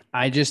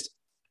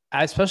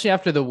 Especially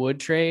after the Wood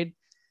trade,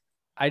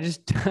 I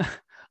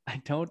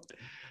don't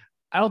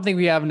think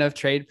we have enough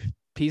trade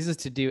pieces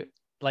to do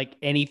like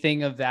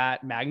anything of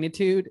that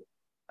magnitude.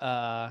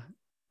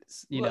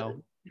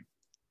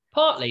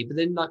 Partly, but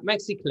then like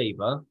Maxi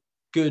Kleber,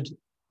 good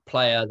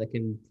player that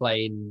can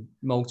play in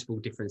multiple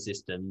different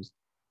systems.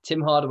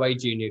 Tim Hardaway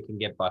Jr. can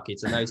get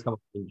buckets. I know he's come off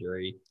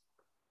injury,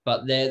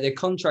 but their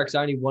contract's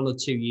only 1 or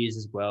 2 years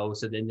as well.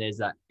 So then there's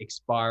that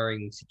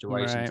expiring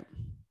situation. Right. So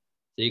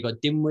you got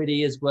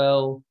Dinwiddie as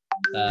well.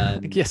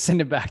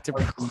 Send it back to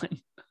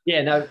Brooklyn.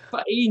 Yeah, no,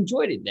 but he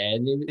enjoyed it there,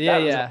 and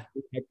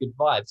had good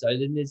vibe. So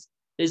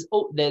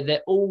then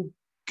they're all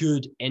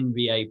good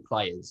NBA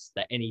players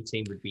that any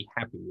team would be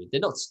happy with.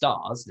 They're not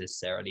stars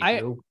necessarily.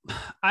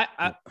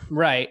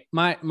 Right.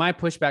 My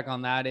pushback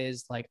on that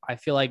is like I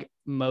feel like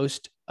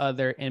most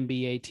other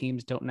NBA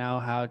teams don't know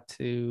how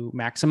to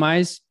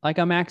maximize like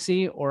a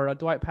Maxey or a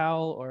Dwight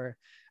Powell, or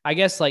I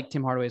guess like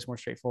Tim Hardaway is more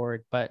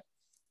straightforward. But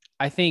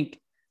I think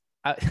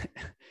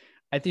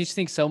I just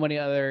think so many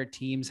other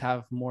teams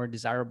have more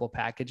desirable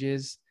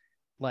packages,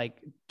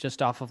 like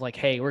just off of like,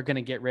 hey, we're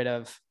gonna get rid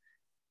of,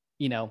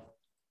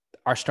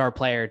 our star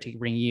player to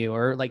bring you,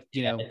 or like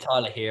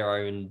Tyler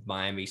Hero in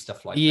Miami,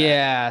 stuff like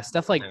that.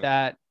 Stuff like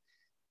that.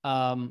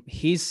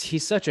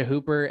 He's such a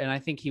hooper, and I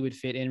think he would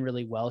fit in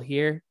really well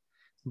here.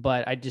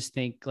 But I just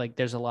think like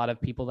there's a lot of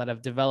people that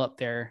have developed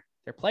their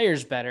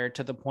players better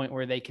to the point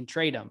where they can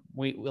trade them.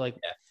 We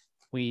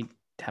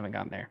haven't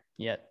gotten there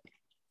yet,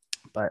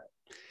 but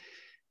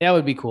that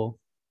would be cool.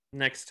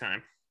 Next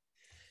time.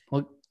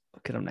 We'll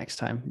look at them next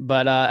time.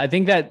 But I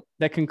think that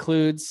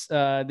concludes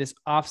this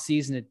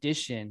off-season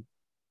edition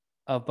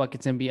of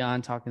Buckets and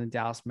Beyond, talking to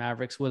Dallas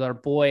Mavericks with our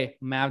boy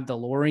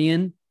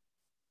Mavdalorian.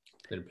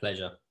 Been a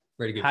pleasure.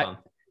 Really good fun.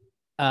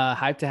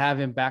 Hyped to have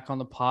him back on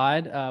the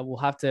pod. We'll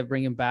have to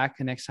bring him back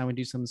next time we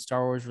do something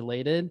Star Wars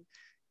related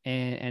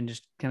and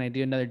just kind of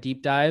do another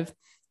deep dive.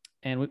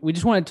 And we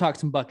just want to talk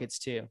some buckets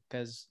too,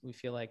 because we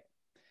feel like,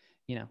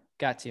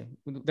 got to.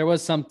 There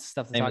was some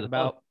stuff to talk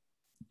about.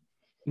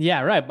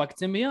 Yeah, right.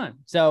 Buckets and Beyond.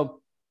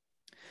 So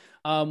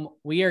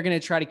we are going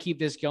to try to keep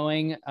this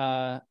going.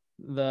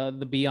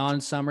 The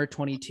Beyond Summer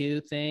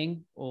 22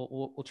 thing.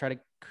 We'll try to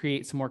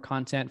create some more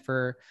content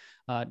for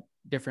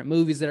different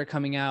movies that are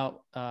coming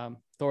out.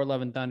 Thor: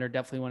 Love and Thunder.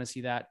 Definitely want to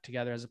see that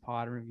together as a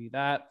pod and review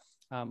that.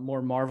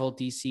 More Marvel,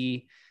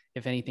 DC,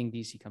 if anything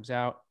DC comes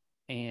out.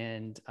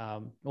 And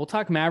we'll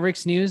talk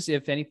Mavericks news.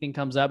 If anything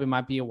comes up, it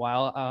might be a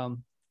while.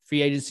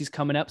 Free agency's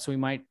coming up, so we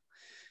might,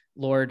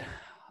 Lord,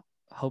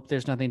 hope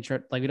there's nothing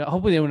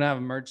hopefully they don't have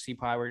an emergency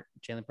pod where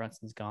Jalen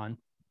Brunson's gone.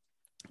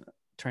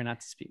 Try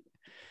not to speak.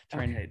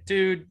 Okay,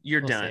 dude,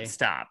 you're done. See.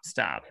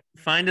 Stop.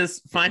 Find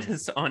us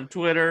on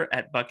Twitter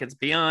at Buckets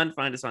Beyond.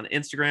 Find us on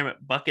Instagram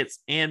at Buckets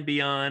and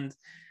Beyond.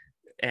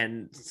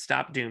 And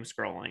stop doom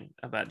scrolling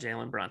about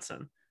Jalen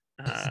Brunson.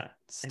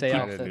 Stay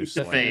off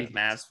the faith,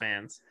 Mavs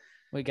fans.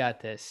 We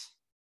got this.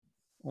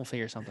 We'll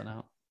figure something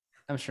out.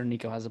 I'm sure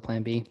Nico has a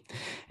plan B.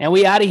 And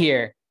we out of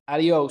here.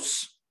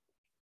 Adios.